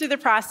breeze through the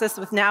process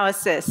with Now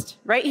Assist,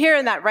 right here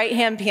in that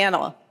right-hand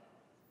panel.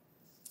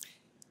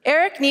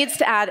 Eric needs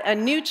to add a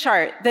new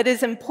chart that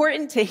is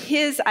important to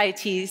his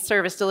IT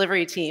service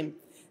delivery team.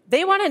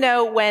 They want to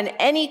know when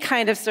any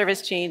kind of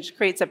service change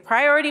creates a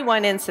priority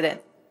 1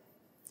 incident.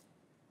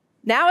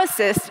 Now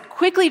Assist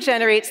quickly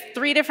generates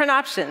 3 different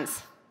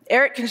options.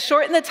 Eric can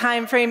shorten the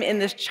time frame in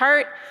this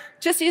chart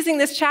just using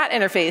this chat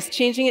interface,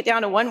 changing it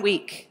down to 1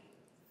 week.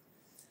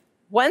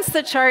 Once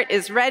the chart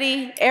is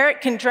ready,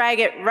 Eric can drag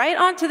it right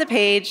onto the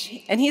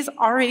page, and he's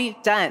already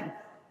done.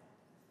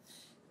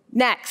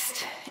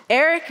 Next,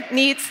 Eric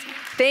needs,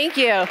 thank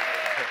you.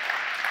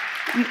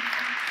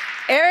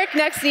 Eric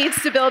next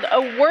needs to build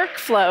a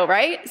workflow,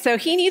 right? So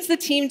he needs the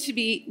team to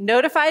be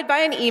notified by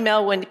an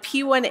email when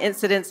P1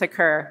 incidents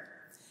occur.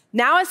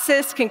 Now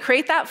Assist can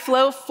create that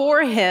flow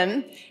for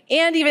him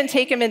and even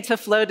take him into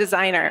Flow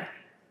Designer.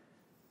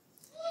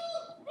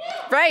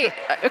 Right,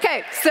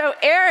 okay, so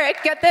Eric,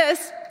 get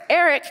this,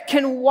 Eric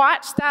can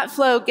watch that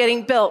flow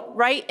getting built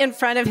right in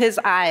front of his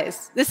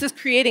eyes. This is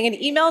creating an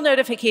email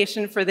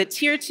notification for the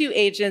Tier 2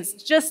 agents,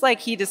 just like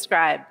he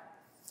described.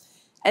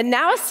 And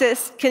Now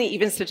Assist can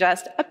even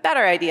suggest a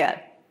better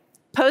idea,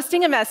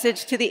 posting a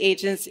message to the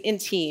agents in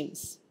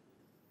Teams.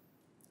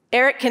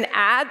 Eric can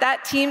add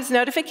that Teams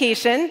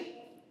notification,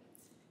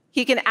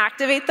 he can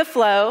activate the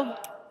flow,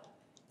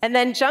 and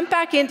then jump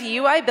back into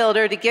UI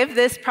Builder to give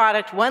this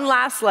product one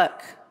last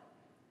look.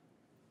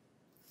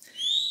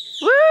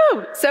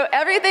 Woo! So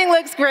everything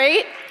looks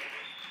great.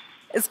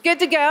 It's good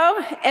to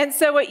go. And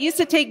so what used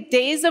to take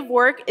days of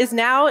work is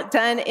now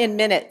done in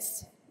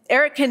minutes.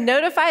 Eric can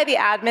notify the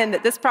admin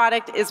that this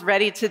product is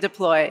ready to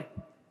deploy.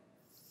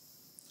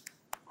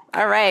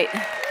 All right.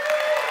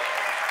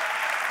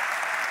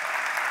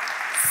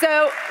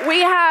 So we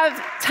have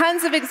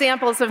tons of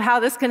examples of how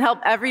this can help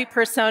every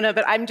persona,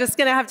 but I'm just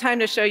going to have time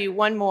to show you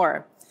one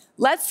more.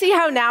 Let's see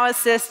how Now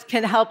Assist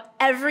can help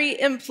every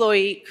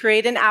employee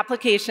create an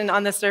application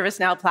on the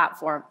ServiceNow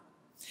platform.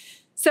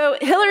 So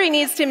Hillary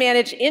needs to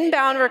manage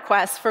inbound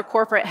requests for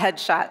corporate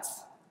headshots.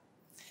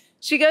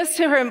 She goes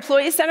to her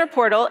Employee Center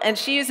portal, and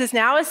she uses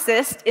Now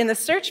Assist in the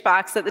search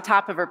box at the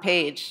top of her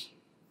page.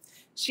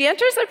 She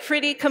enters a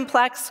pretty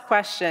complex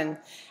question,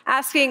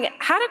 asking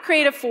how to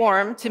create a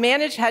form to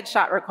manage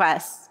headshot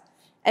requests.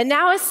 And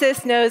Now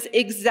Assist knows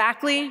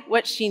exactly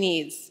what she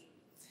needs.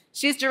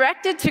 She's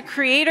directed to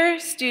Creator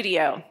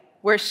Studio,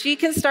 where she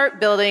can start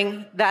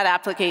building that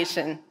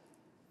application.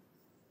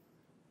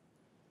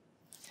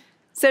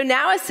 So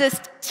Now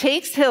Assist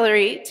takes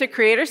Hillary to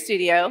Creator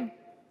Studio,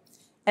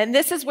 and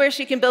this is where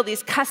she can build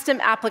these custom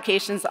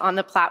applications on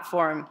the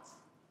platform.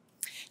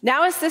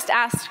 Now Assist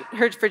asks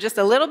her for just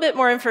a little bit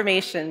more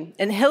information,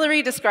 and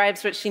Hillary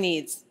describes what she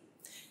needs.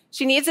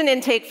 She needs an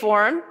intake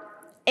form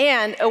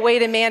and a way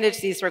to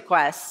manage these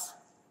requests.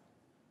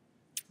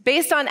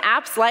 Based on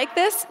apps like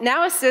this,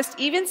 Now Assist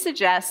even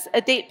suggests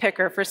a date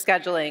picker for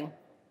scheduling.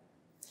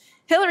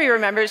 Hillary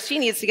remembers she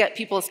needs to get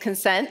people's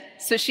consent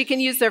so she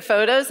can use their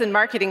photos and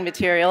marketing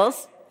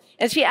materials,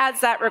 and she adds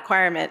that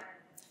requirement.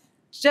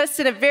 Just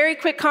in a very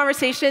quick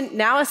conversation,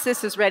 Now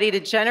Assist is ready to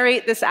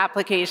generate this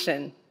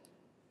application.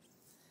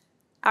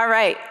 All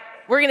right,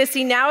 we're going to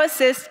see Now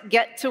Assist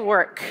get to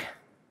work.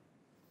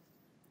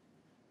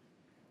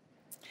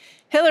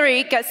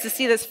 Hillary gets to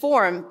see this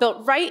form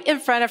built right in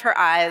front of her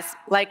eyes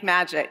like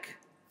magic.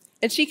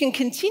 And she can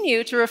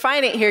continue to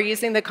refine it here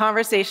using the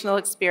conversational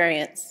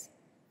experience.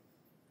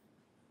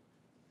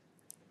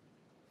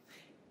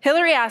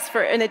 Hillary asks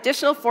for an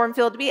additional form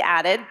field to be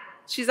added.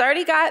 She's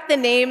already got the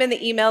name and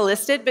the email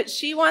listed, but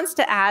she wants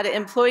to add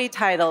employee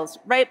titles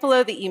right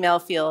below the email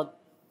field.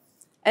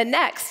 And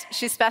next,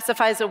 she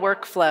specifies a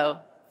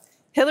workflow.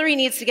 Hillary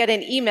needs to get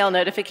an email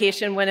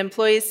notification when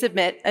employees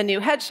submit a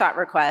new headshot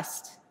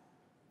request.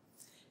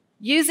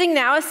 Using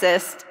Now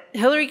Assist,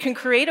 Hillary can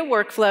create a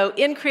workflow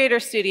in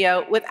Creator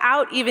Studio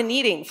without even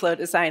needing Flow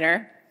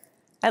Designer.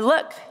 And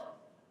look,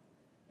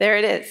 there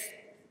it is.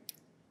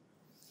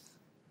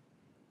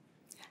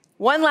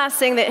 One last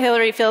thing that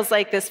Hillary feels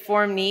like this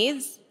form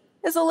needs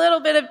is a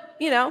little bit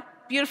of,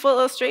 beautiful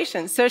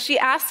illustration. So she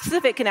asks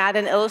if it can add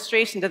an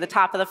illustration to the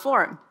top of the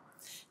form.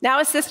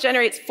 Now Assist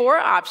generates 4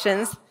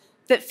 options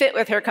that fit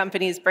with her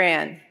company's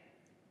brand.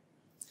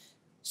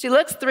 She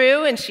looks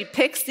through and she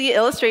picks the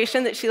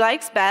illustration that she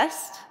likes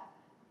best.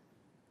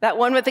 That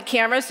one with the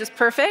camera is just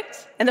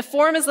perfect, and the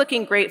form is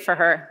looking great for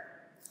her.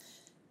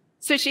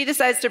 So she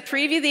decides to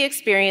preview the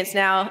experience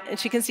now, and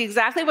she can see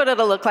exactly what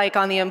it'll look like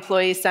on the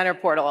Employee Center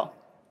portal.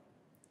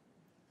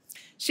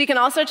 She can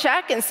also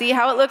check and see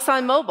how it looks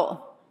on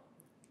mobile.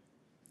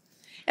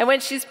 And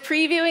when she's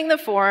previewing the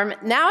form,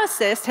 Now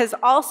Assist has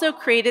also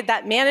created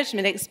that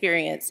management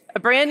experience, a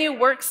brand new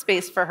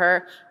workspace for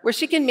her where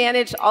she can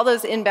manage all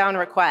those inbound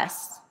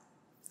requests.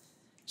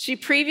 She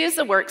previews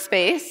the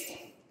workspace,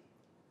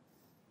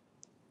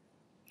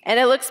 and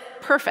it looks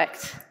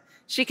perfect.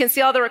 She can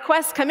see all the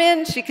requests come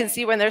in, she can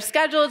see when they're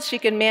scheduled, she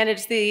can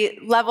manage the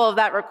level of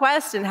that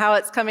request and how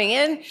it's coming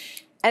in,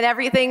 and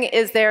everything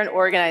is there and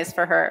organized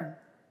for her.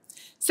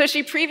 So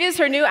she previews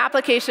her new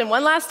application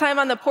one last time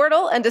on the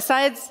portal and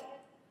decides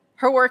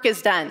her work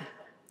is done.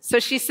 So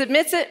she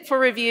submits it for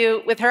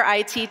review with her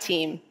IT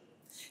team.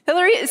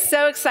 Hillary is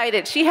so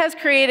excited. She has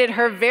created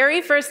her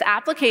very first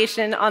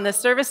application on the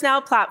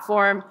ServiceNow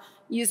platform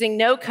using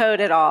no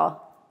code at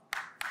all.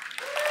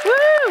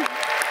 Woo!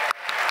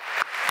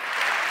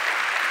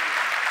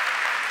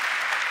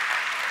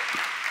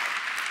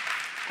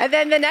 And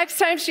then the next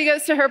time she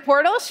goes to her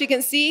portal, she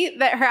can see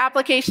that her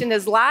application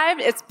is live,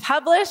 it's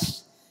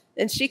published,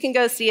 and she can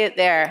go see it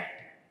there.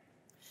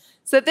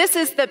 So this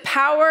is the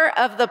power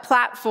of the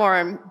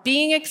platform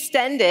being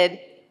extended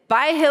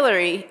by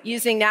Hillary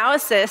using Now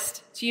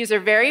Assist to use her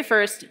very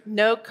first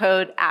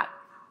no-code app.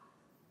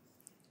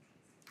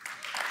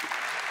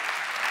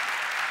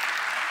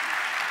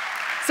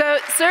 So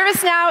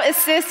ServiceNow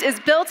Assist is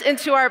built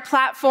into our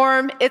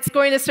platform. It's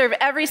going to serve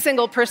every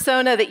single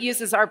persona that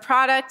uses our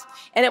product,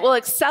 and it will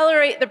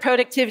accelerate the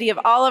productivity of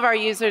all of our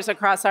users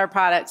across our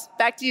products.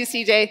 Back to you,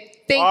 CJ.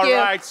 Thank you.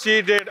 All right,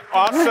 she did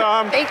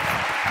awesome. Thanks.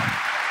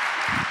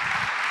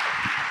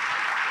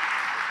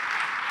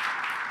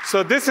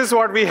 So this is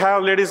what we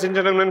have, ladies and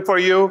gentlemen, for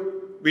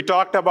you. We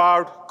talked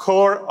about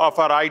core of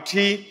our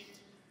IT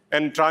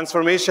and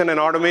transformation and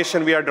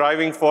automation we are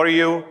driving for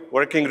you,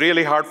 working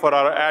really hard for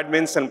our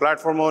admins and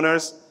platform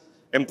owners,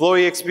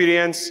 employee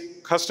experience,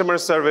 customer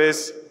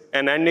service,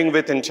 and ending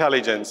with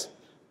intelligence.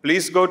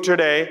 Please go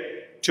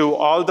today to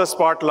all the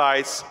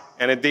spotlights.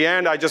 And at the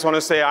end, I just want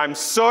to say I'm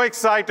so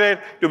excited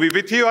to be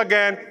with you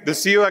again, to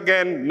see you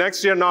again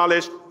next year,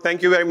 Knowledge.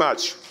 Thank you very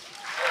much.